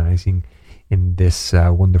are organizing in this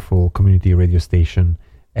wonderful community radio station.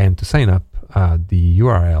 And to sign up, the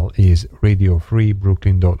URL is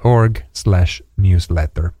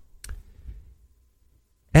radiofreebrooklyn.org/newsletter.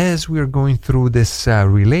 As we are going through this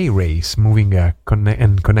relay race, moving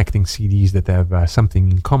and connecting CDs that have something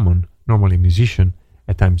in common, normally a musician,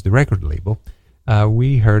 at times the record label,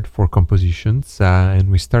 we heard 4 compositions, and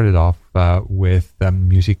we started off with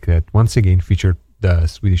music that once again featured the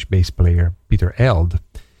Swedish bass player Peter Eld.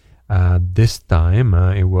 This time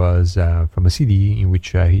it was from a CD in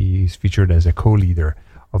which he is featured as a co-leader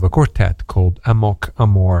of a quartet called Amok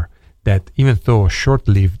Amor, that, even though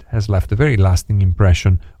short-lived, has left a very lasting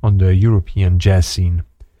impression on the European jazz scene.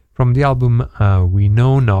 From the album We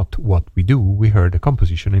Know Not What We Do, we heard a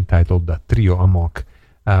composition entitled Trio Amok,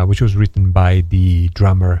 which was written by the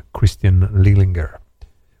drummer Christian Lillinger.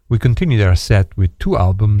 We continued our set with 2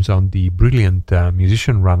 albums on the brilliant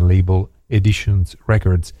musician-run label Editions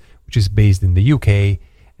Records, which is based in the UK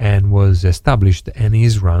and was established and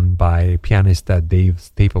is run by pianist Dave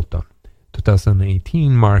Stapleton.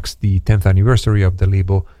 2018 marks the 10th anniversary of the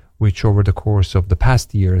label, which over the course of the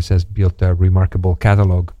past years has built a remarkable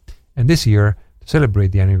catalog. And this year, to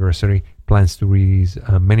celebrate the anniversary, plans to release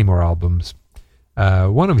many more albums.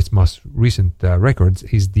 One of its most recent records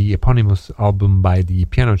is the eponymous album by the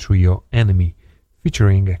piano trio Enemy,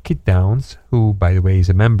 featuring Kit Downs, who, by the way, is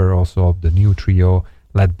a member also of the new trio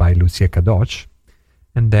led by Lucia Kadoc,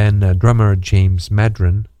 and then drummer James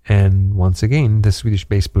Madren, and once again the Swedish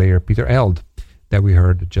bass player Peter Eld that we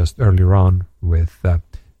heard just earlier on with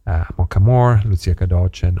Amok Amor, Lucia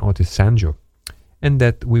Kadoc and Otis Sanjo, and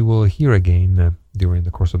that we will hear again during the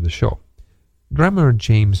course of the show. Drummer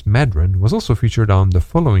James Madren was also featured on the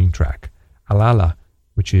following track, Alala,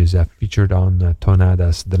 which is featured on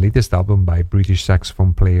Tonadas, the latest album by British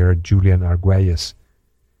saxophone player Julian Arguelles,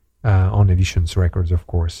 on Editions Records, of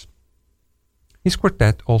course. His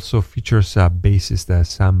quartet also features bassist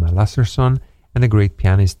Sam Lasserson and the great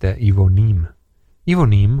pianist Ivo Neem. Ivo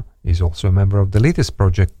Neem is also a member of the latest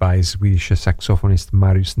project by Swedish saxophonist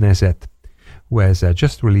Marius Neset, who has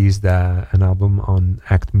just released an album on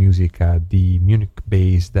Act Music, the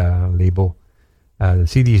Munich-based label. The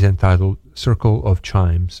CD is entitled Circle of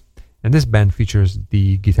Chimes, and this band features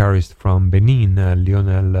the guitarist from Benin,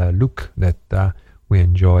 Lionel Luc, that we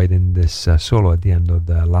enjoyed in this solo at the end of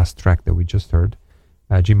the last track that we just heard,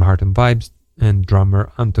 Jim Harton vibes, and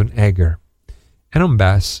drummer Anton Egger. And on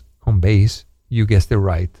bass, you guessed it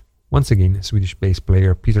right, once again Swedish bass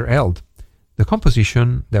player Peter Eld. The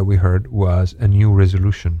composition that we heard was A New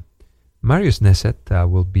Resolution. Marius Neset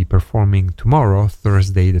will be performing tomorrow,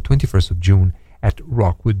 Thursday the 21st of June, at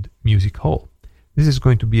Rockwood Music Hall. This is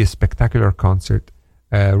going to be a spectacular concert,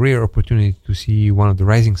 a rare opportunity to see one of the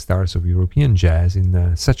rising stars of European jazz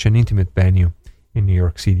in such an intimate venue in New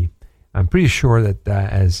York City. I'm pretty sure that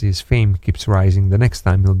as his fame keeps rising, the next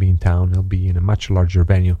time he'll be in town, he'll be in a much larger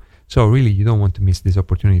venue. So really, you don't want to miss this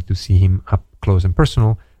opportunity to see him up close and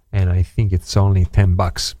personal, and I think it's only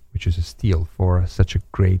 $10, which is a steal for such a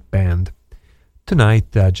great band.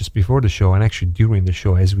 Tonight, just before the show, and actually during the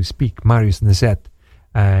show as we speak, Marius Neset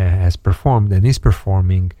has performed and is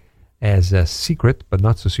performing as a secret, but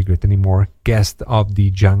not so secret anymore, guest of the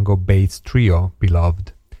Django Bates trio,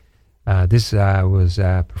 Beloved. This was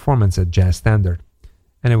a performance at Jazz Standard,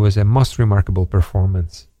 and it was a most remarkable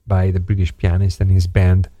performance by the British pianist and his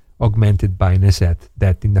band, augmented by Neset,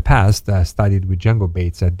 that in the past studied with Django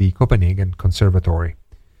Bates at the Copenhagen Conservatory.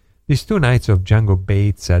 These 2 nights of Django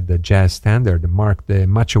Bates at the Jazz Standard marked the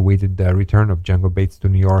much-awaited return of Django Bates to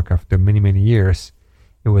New York after many, many years.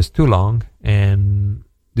 It was too long, and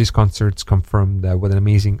these concerts confirmed what an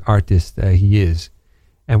amazing artist he is,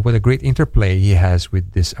 and what a great interplay he has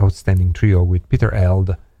with this outstanding trio with Peter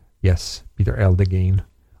Eld, yes, Peter Eld again,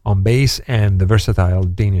 on bass, and the versatile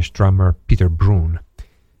Danish drummer Peter Brun.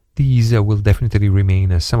 These will definitely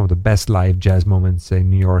remain as some of the best live jazz moments in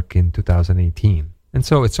New York in 2018. And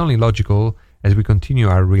so it's only logical as we continue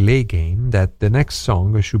our relay game, that the next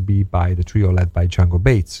song should be by the trio led by Django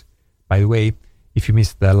Bates. By the way, if you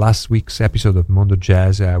missed the last week's episode of Mondo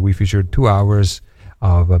Jazz, we featured 2 hours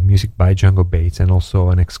of music by Django Bates and also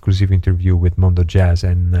an exclusive interview with Mondo Jazz,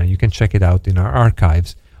 and you can check it out in our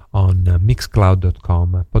archives on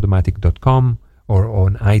mixcloud.com, podomatic.com, or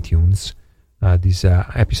on iTunes. These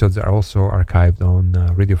episodes are also archived on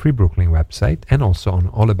Radio Free Brooklyn website and also on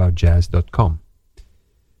allaboutjazz.com.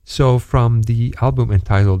 So from the album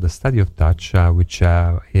entitled The Study of Touch, which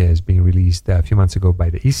is being released a few months ago by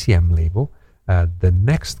the ECM label, the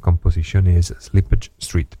next composition is Slippage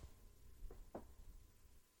Street.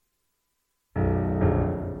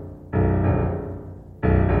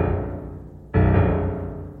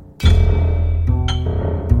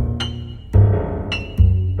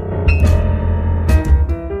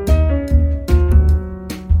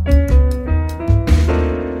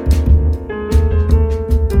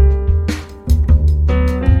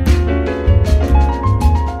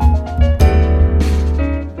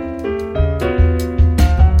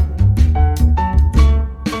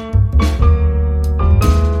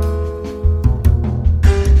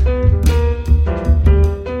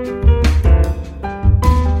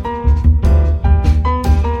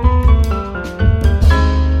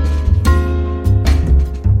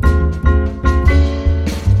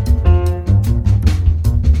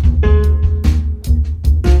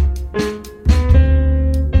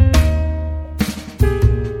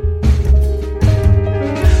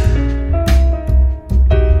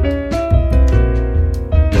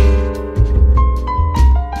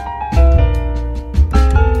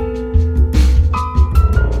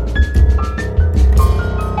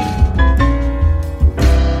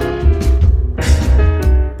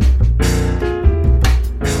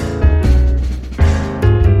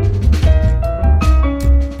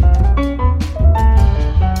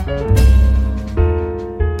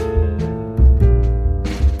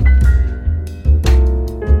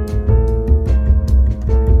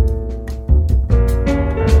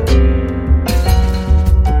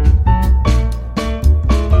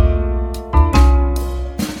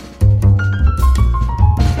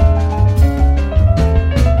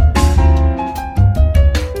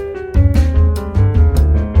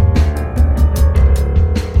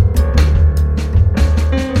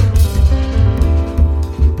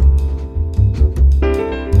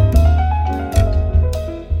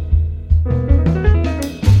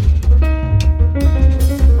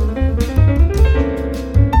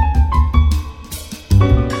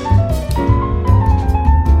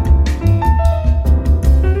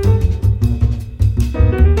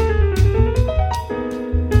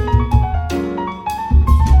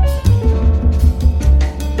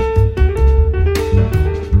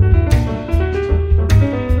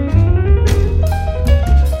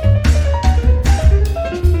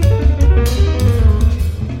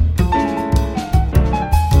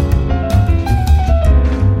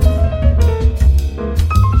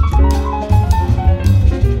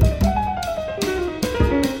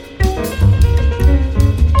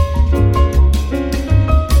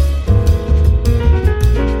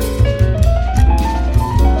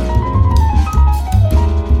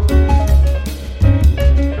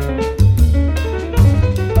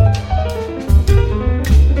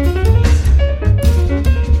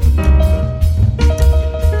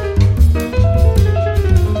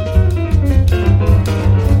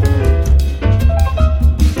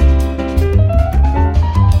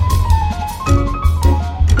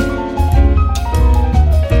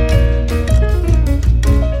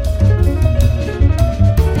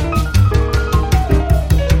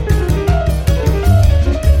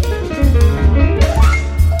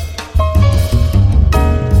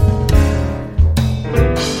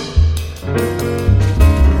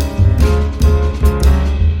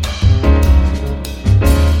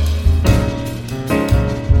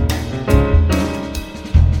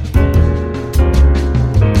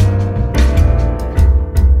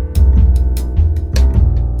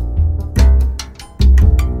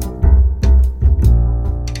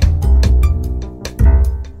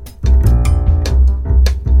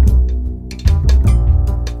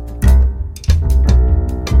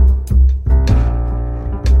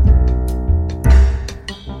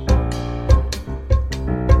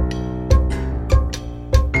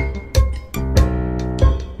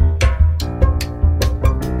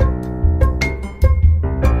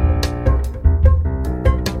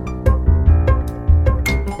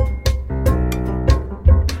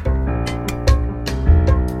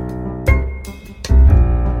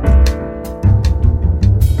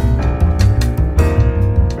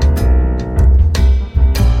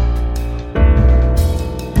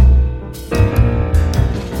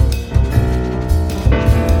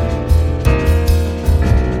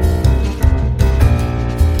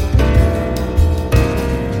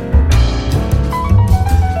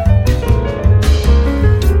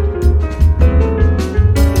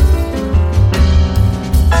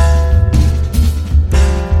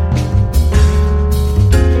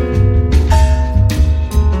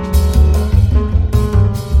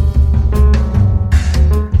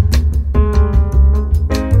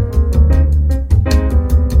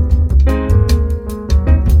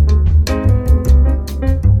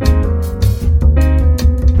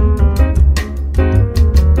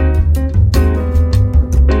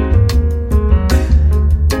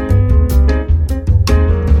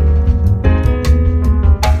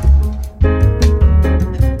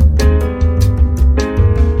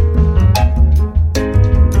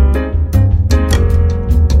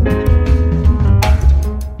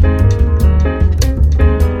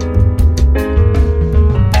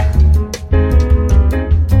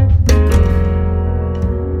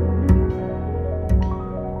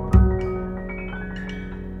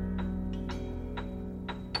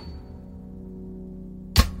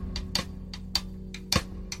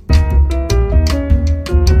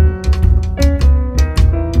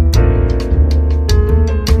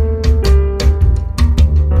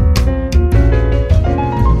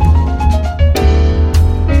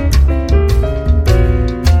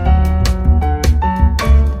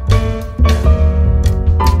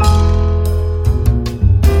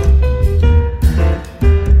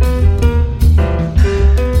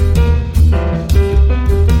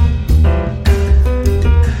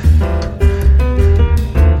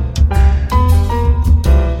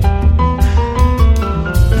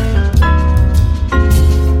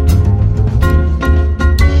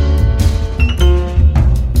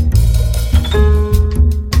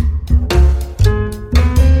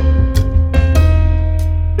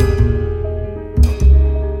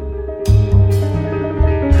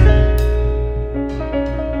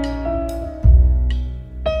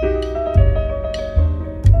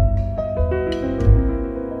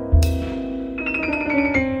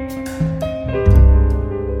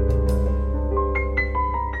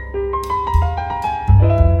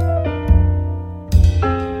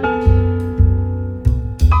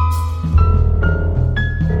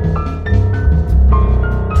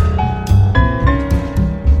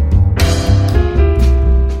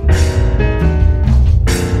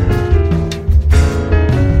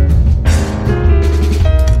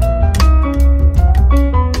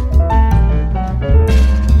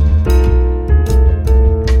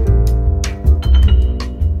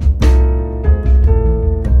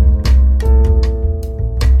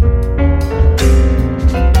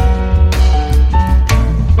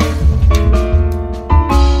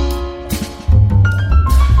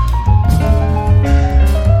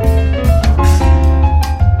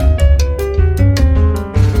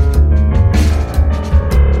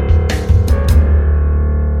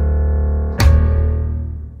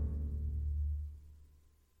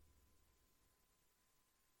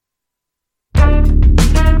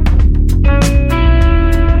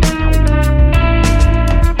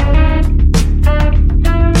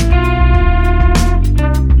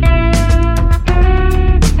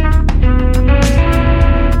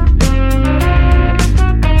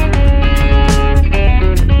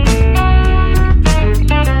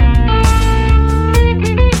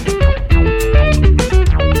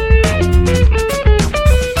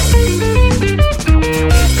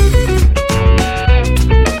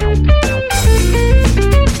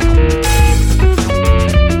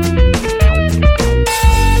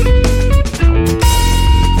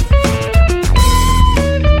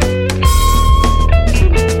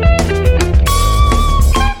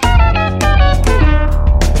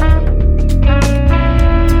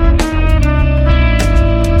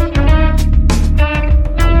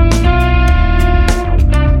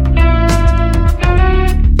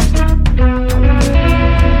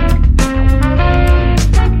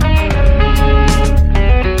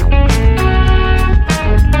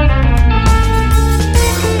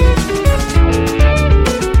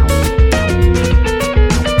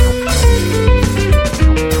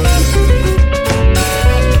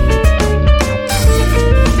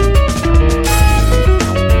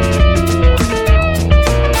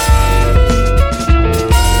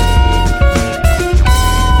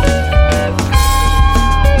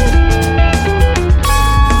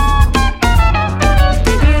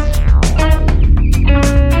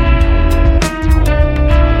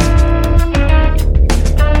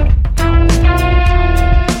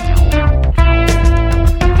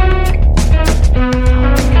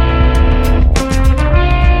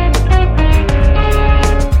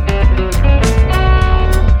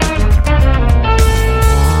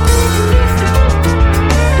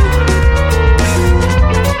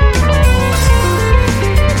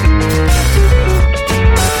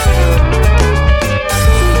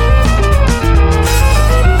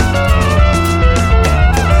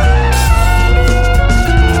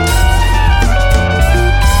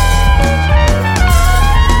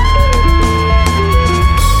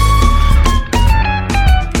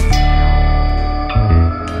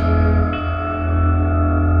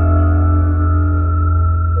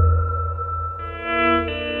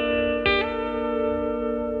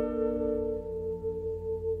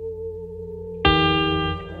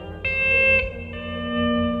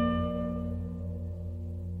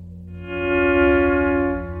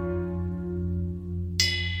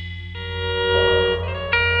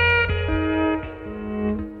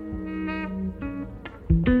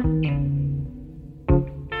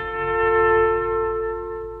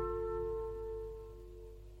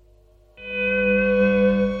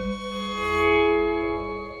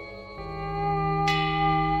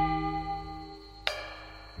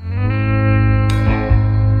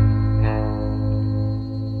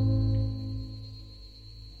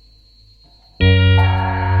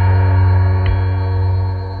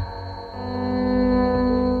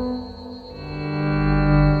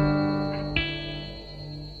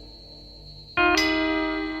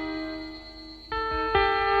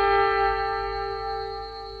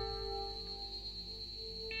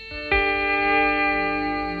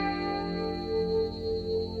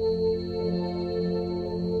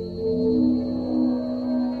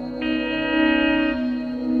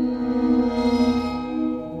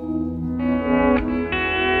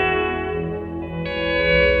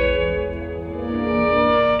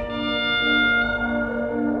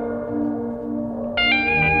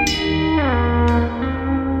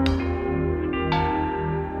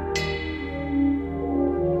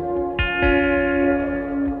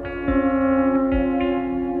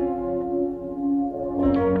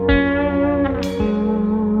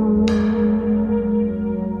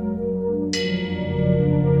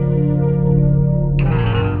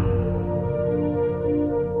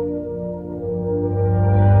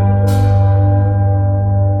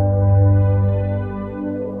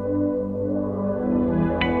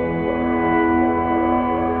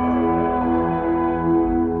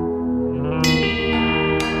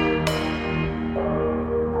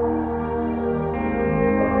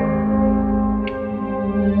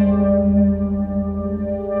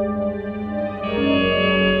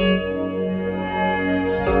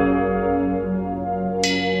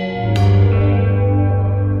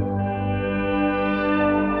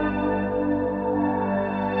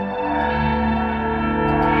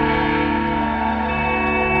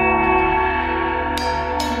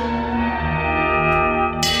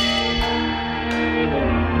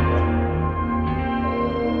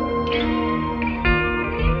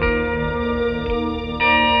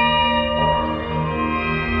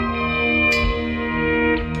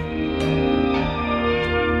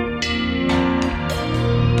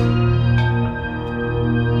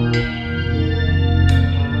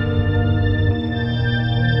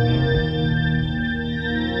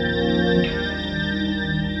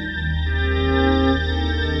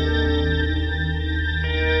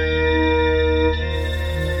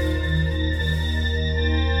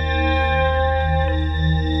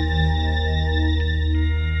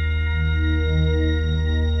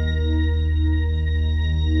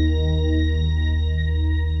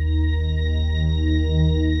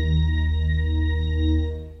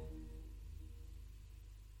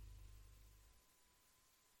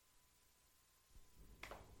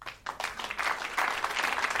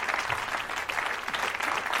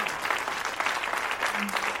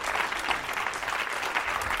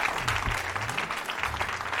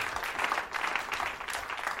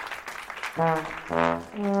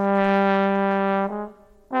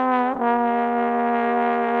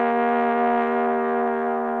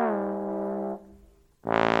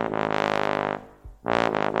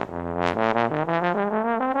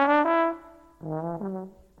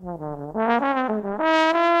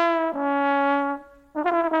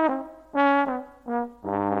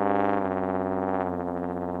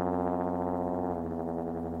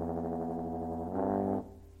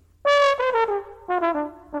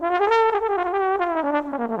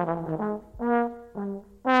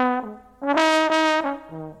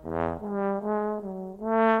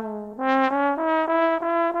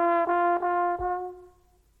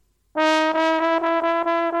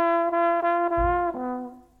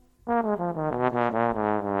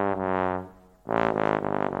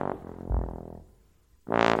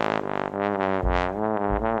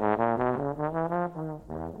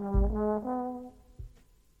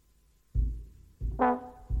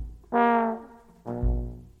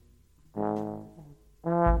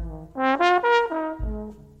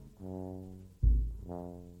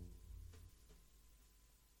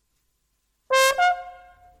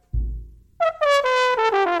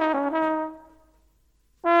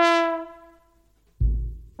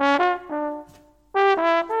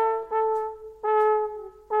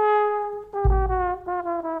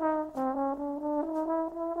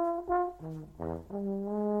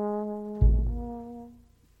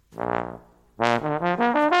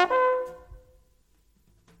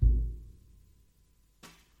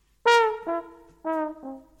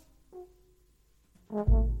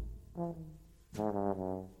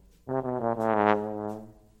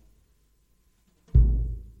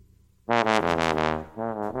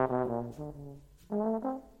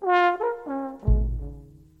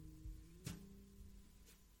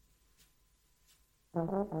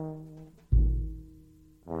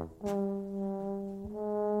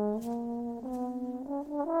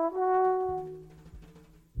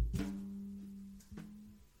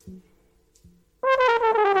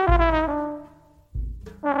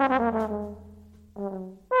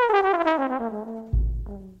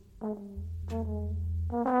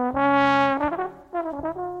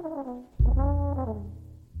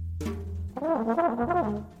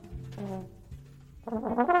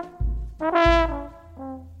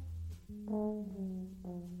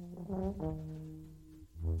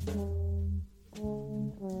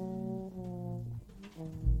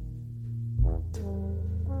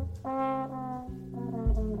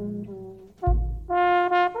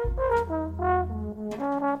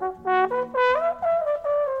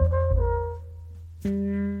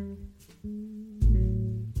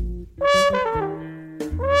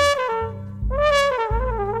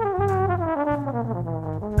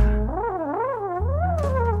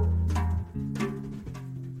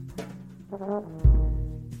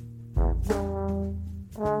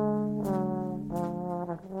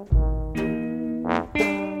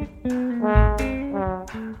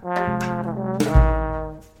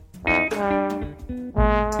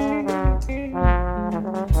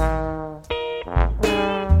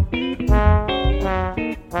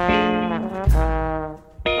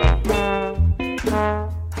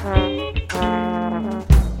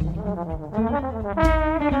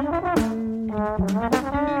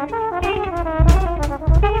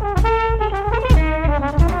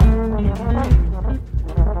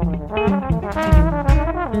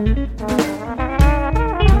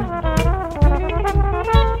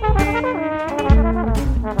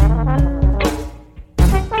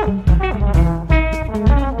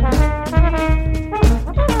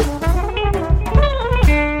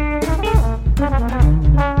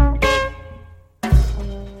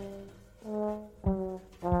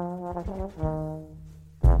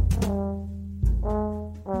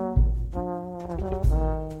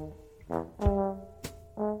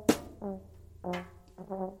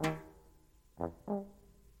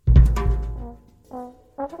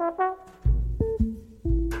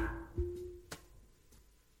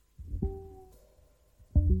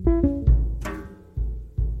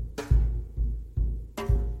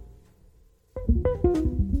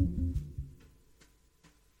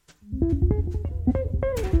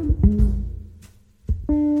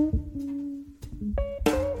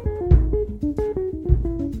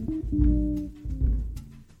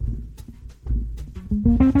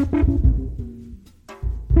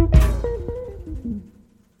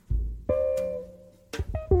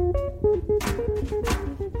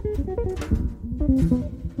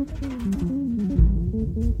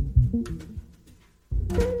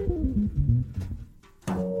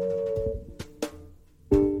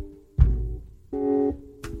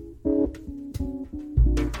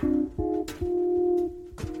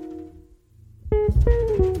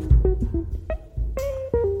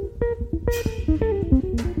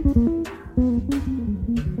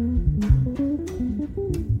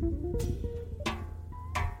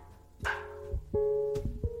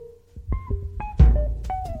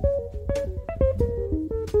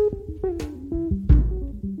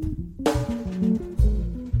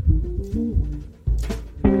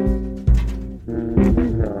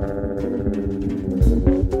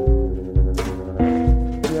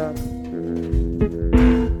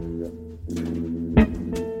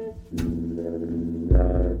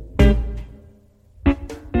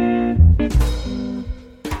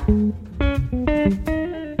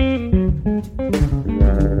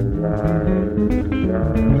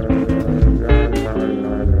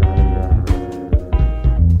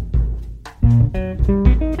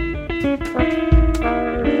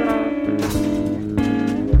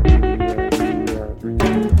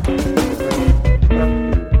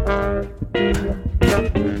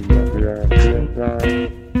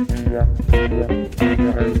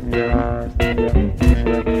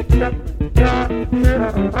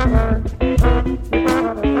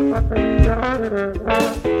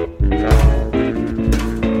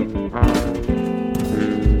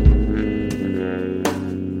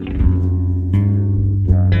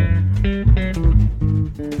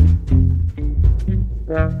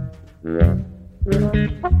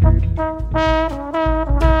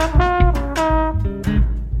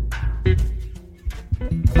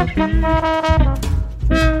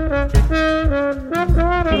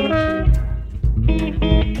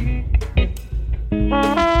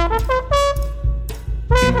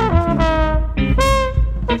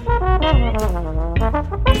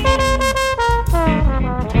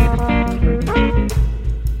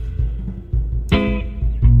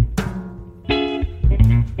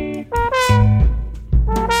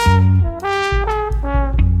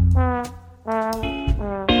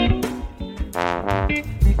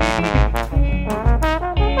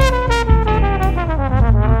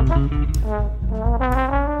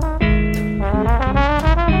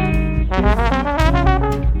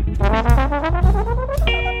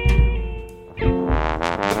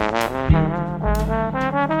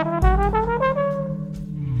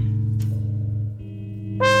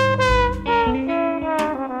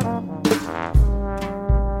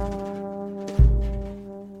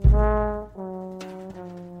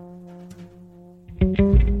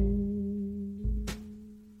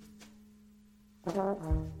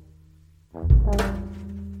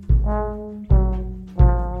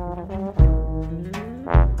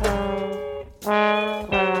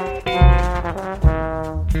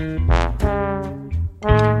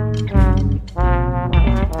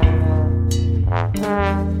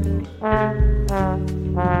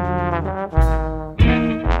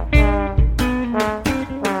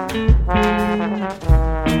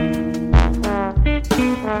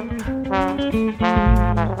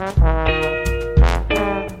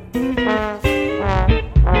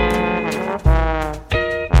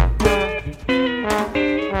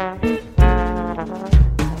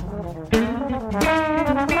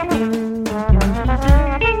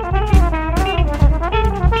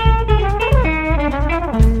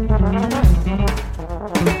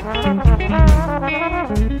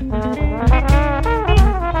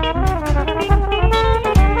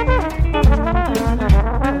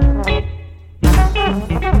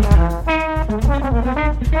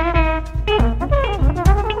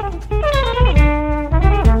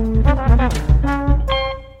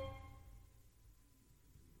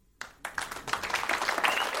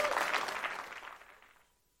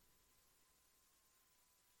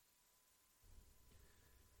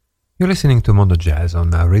 You're listening to Mondo Jazz on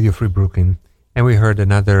Radio Free Brooklyn, and we heard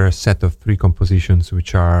another set of 3 compositions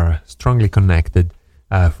which are strongly connected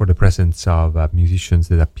for the presence of musicians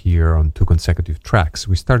that appear on 2 consecutive tracks.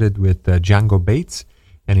 We started with Django Bates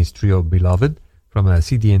and his trio Beloved. From a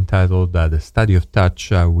CD entitled The Study of Touch,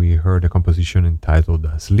 we heard a composition entitled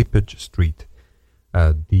Slippage Street.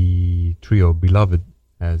 The trio Beloved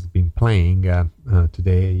has been playing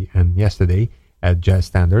today and yesterday at Jazz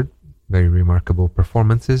Standard. Very remarkable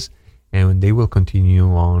performances. And they will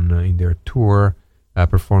continue on in their tour,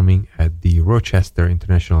 performing at the Rochester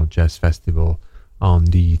International Jazz Festival on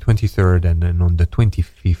the 23rd and then on the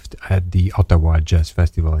 25th at the Ottawa Jazz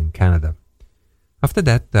Festival in Canada. After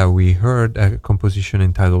that, we heard a composition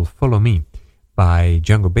entitled Follow Me by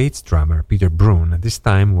Django Bates drummer Peter Brun. This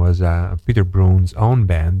time was Peter Brun's own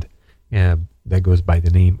band that goes by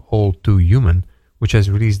the name All Too Human, which has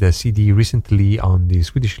released a CD recently on the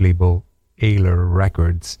Swedish label Ailer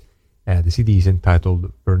Records. The CD is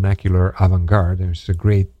entitled Vernacular Avant-Garde, and it's a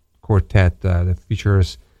great quartet that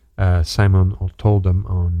features Simon Oldham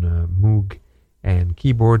on Moog and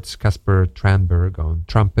keyboards, Casper Tranberg on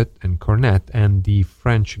trumpet and cornet, and the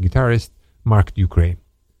French guitarist Marc Ducré.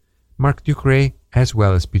 Marc Ducré, as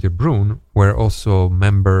well as Peter Brun, are also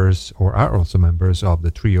members of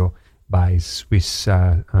the trio by Swiss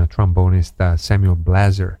trombonist Samuel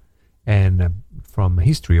Blaser. And from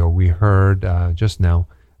his trio, we heard just now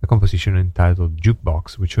a composition entitled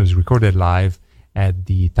Jukebox, which was recorded live at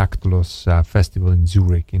the Tactlos Festival in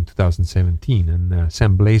Zurich in 2017. And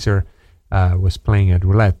Sam Blaser was playing at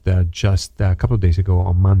Roulette just a couple of days ago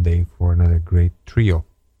on Monday for another great trio.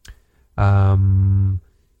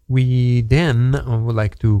 We then would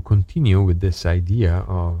like to continue with this idea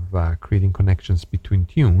of creating connections between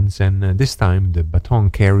tunes, and this time the baton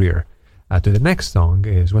carrier to the next song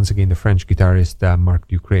is once again the French guitarist Marc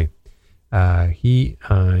Ducré. He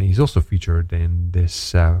is also featured in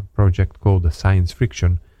this project called Science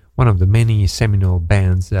Friction, one of the many seminal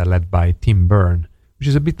bands led by Tim Byrne, which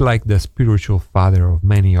is a bit like the spiritual father of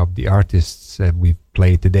many of the artists that we've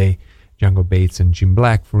played today. Django Bates and Jim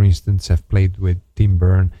Black, for instance, have played with Tim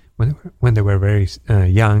Byrne when they were very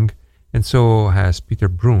young, and so has Peter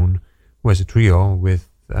Brun, who has a trio with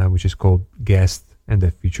which is called Guest, and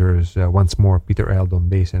that features once more Peter Eld on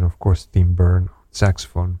bass and of course Tim Byrne on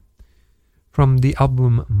saxophone. From the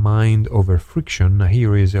album Mind Over Friction,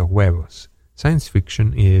 here is Huevos. Science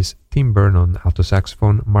Fiction is Tim Byrne on alto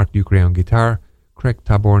saxophone, Mark Ducré on guitar, Craig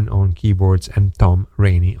Taborn on keyboards, and Tom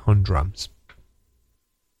Rainey on drums.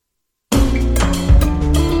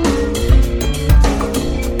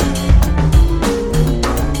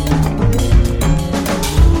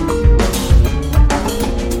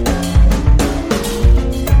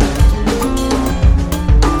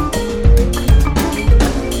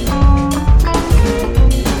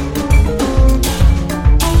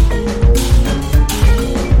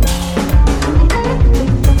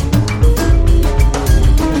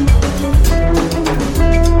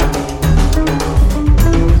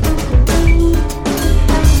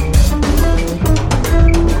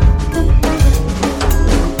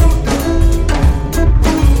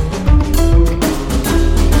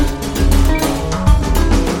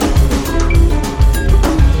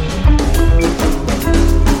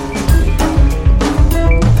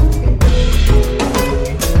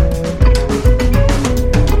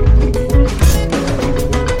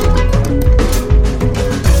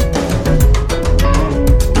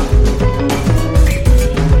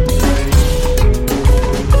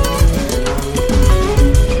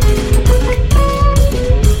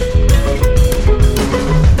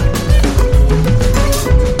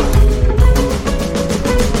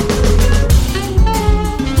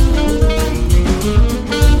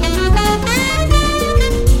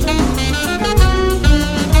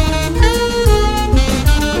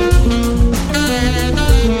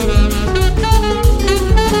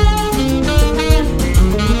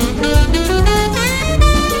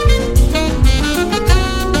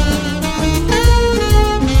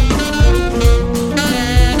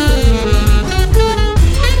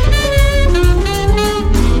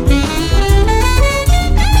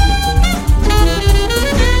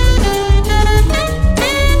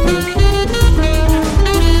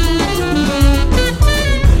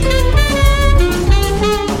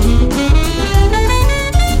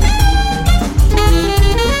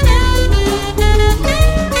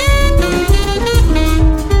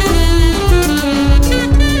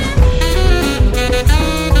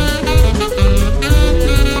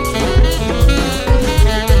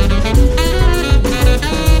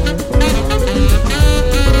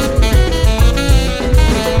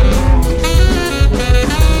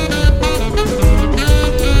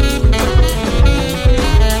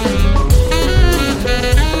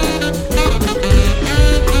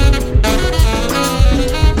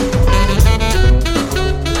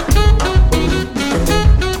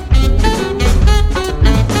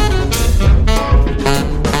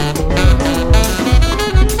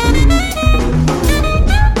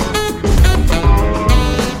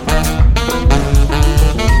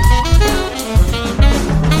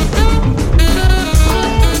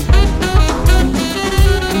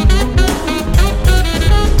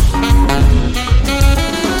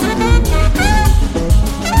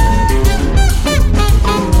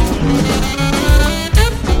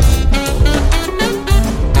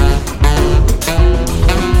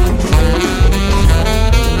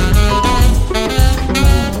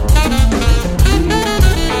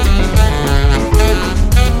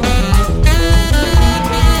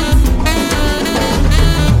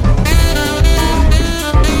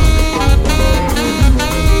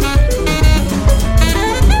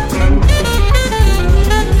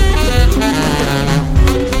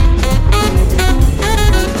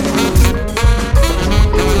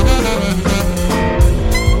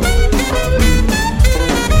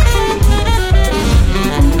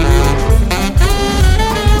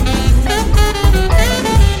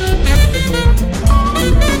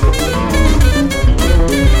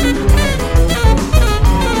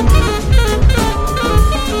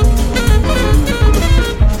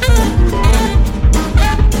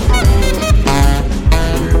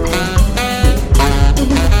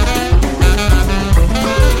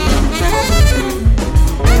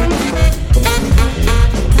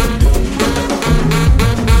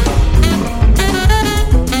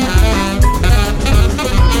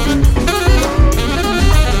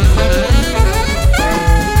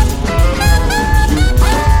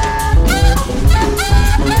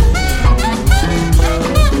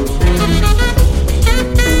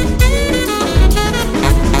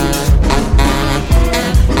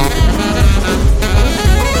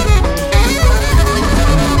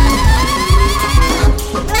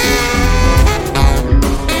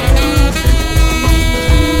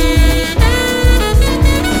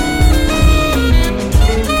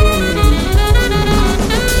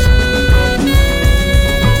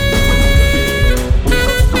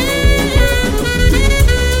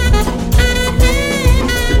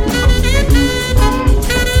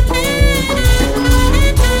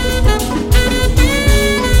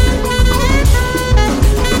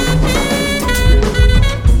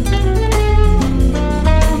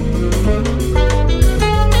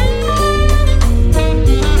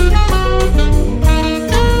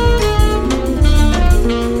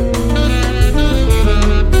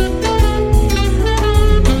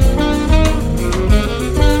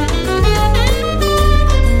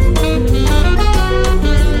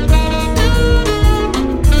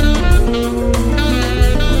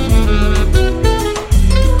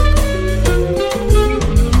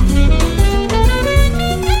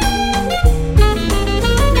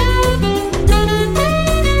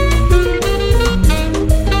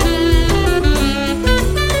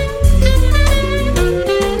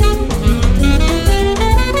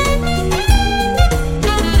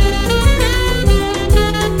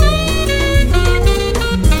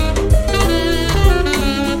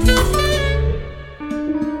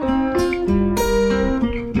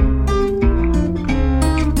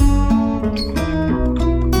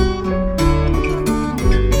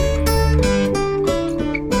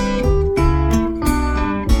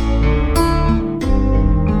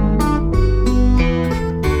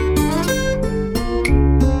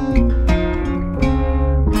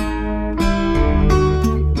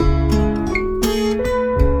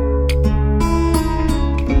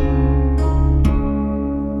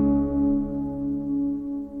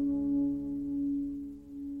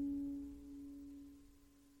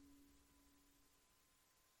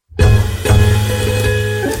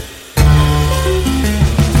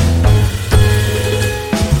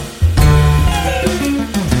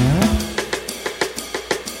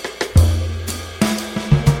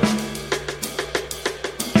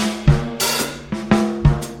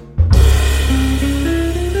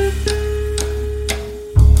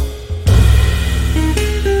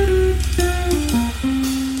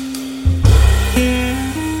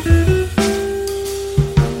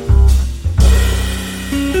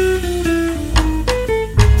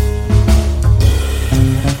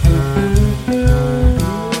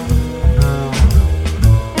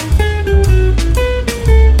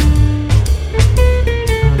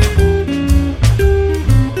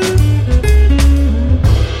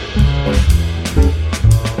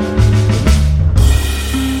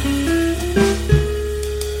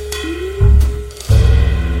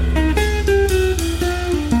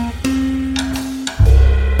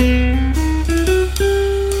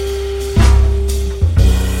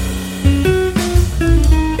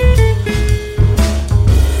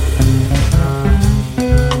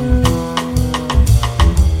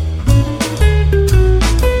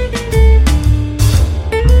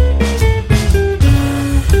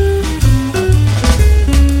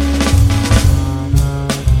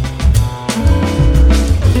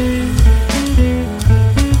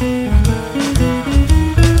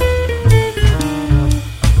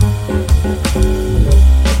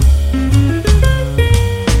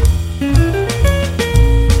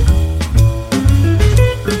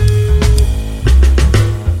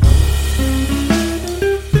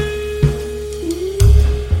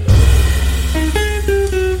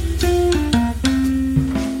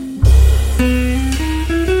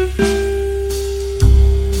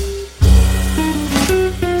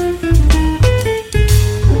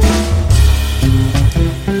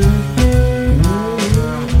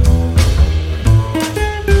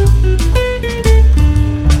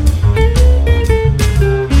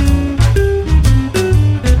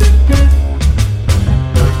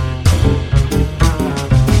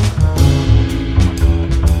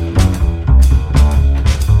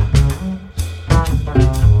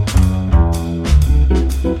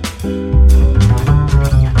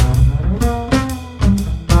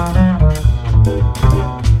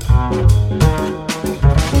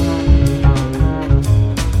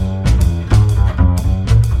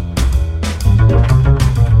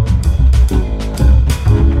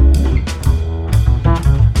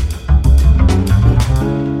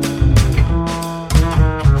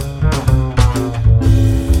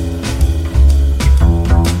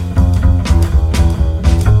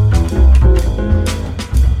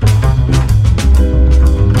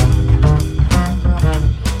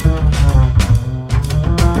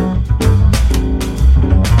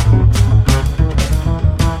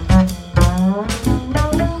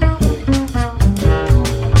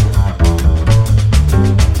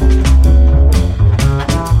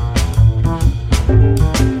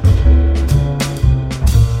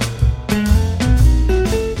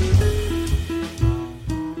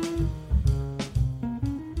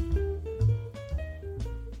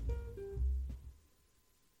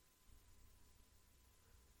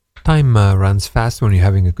 Time runs fast when you're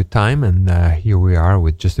having a good time, and here we are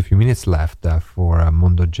with just a few minutes left for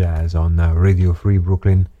Mondo Jazz on Radio Free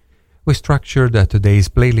Brooklyn. We structured today's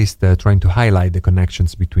playlist trying to highlight the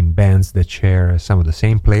connections between bands that share some of the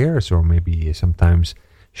same players, or maybe sometimes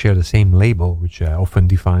share the same label, which often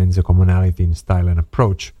defines a commonality in style and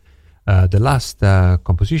approach. The last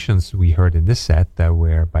compositions we heard in this set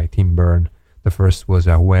were by Tim Byrne. The first was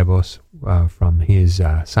Huevos from his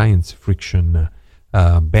Science Friction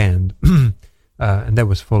band, and that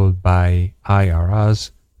was followed by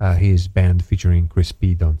IRAs, his band featuring Chris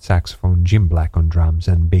Speed on saxophone, Jim Black on drums,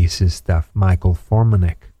 and bassist Michael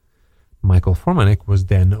Formanek. Michael Formanek was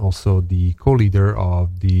then also the co-leader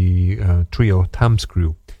of the trio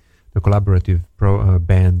Thumbscrew, the collaborative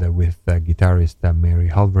band with guitarist Mary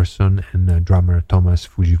Halverson and drummer Thomas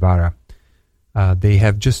Fujiwara. They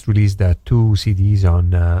have just released 2 CDs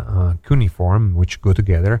on Cuneiform, which go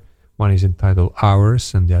together. One is entitled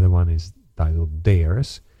Ours, and the other one is titled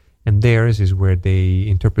Theirs. And Theirs is where they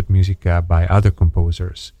interpret music by other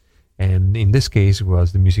composers. And in this case, it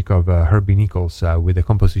was the music of Herbie Nichols with the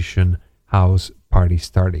composition House Party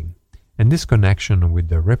Starting. And this connection with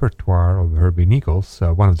the repertoire of Herbie Nichols,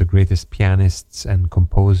 one of the greatest pianists and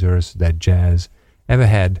composers that jazz ever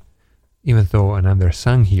had, even though an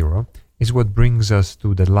undersung hero, is what brings us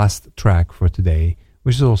to the last track for today,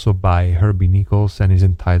 which is also by Herbie Nichols and is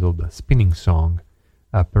entitled Spinning Song,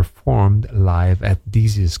 performed live at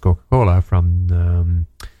Dizzy's Coca-Cola from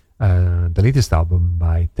the latest album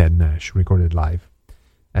by Ted Nash, recorded live.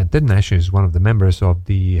 Ted Nash is one of the members of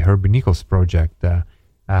the Herbie Nichols project,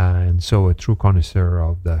 and so a true connoisseur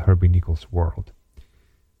of the Herbie Nichols world.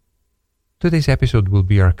 Today's episode will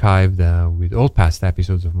be archived with all past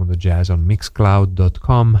episodes of Mondo Jazz on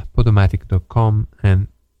Mixcloud.com, Podomatic.com, and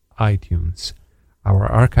iTunes. Our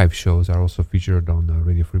archive shows are also featured on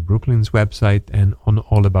Radio Free Brooklyn's website and on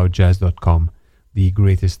allaboutjazz.com, the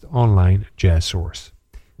greatest online jazz source.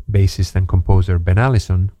 Bassist and composer Ben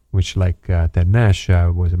Allison, which like Ted Nash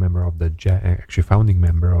was a member of the actually founding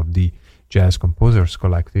member of the Jazz Composers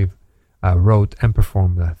Collective, wrote and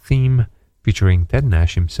performed a theme featuring Ted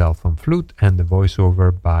Nash himself on flute and the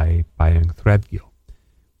voiceover by Payam Threadgill.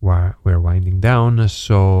 We're winding down,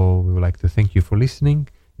 so we would like to thank you for listening.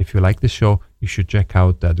 If you like the show, you should check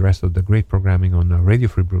out the rest of the great programming on Radio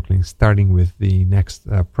Free Brooklyn, starting with the next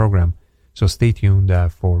program. So stay tuned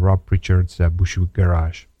for Rob Pritchard's Bushwick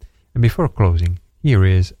Garage. And before closing, here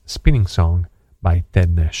is Spinning Song by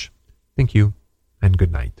Ted Nash. Thank you, and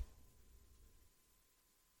good night.